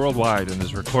Comedy Zone Worldwide and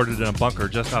is recorded in a bunker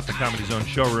just off the Comedy Zone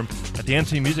showroom at the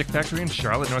NC Music Factory in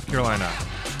Charlotte, North Carolina.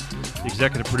 The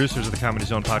executive producers of the Comedy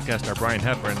Zone podcast are Brian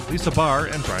Heffern, Lisa Barr,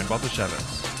 and Brian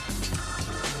Baltashevitz.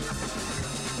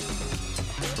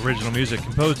 Original music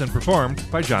composed and performed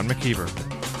by John McKeever.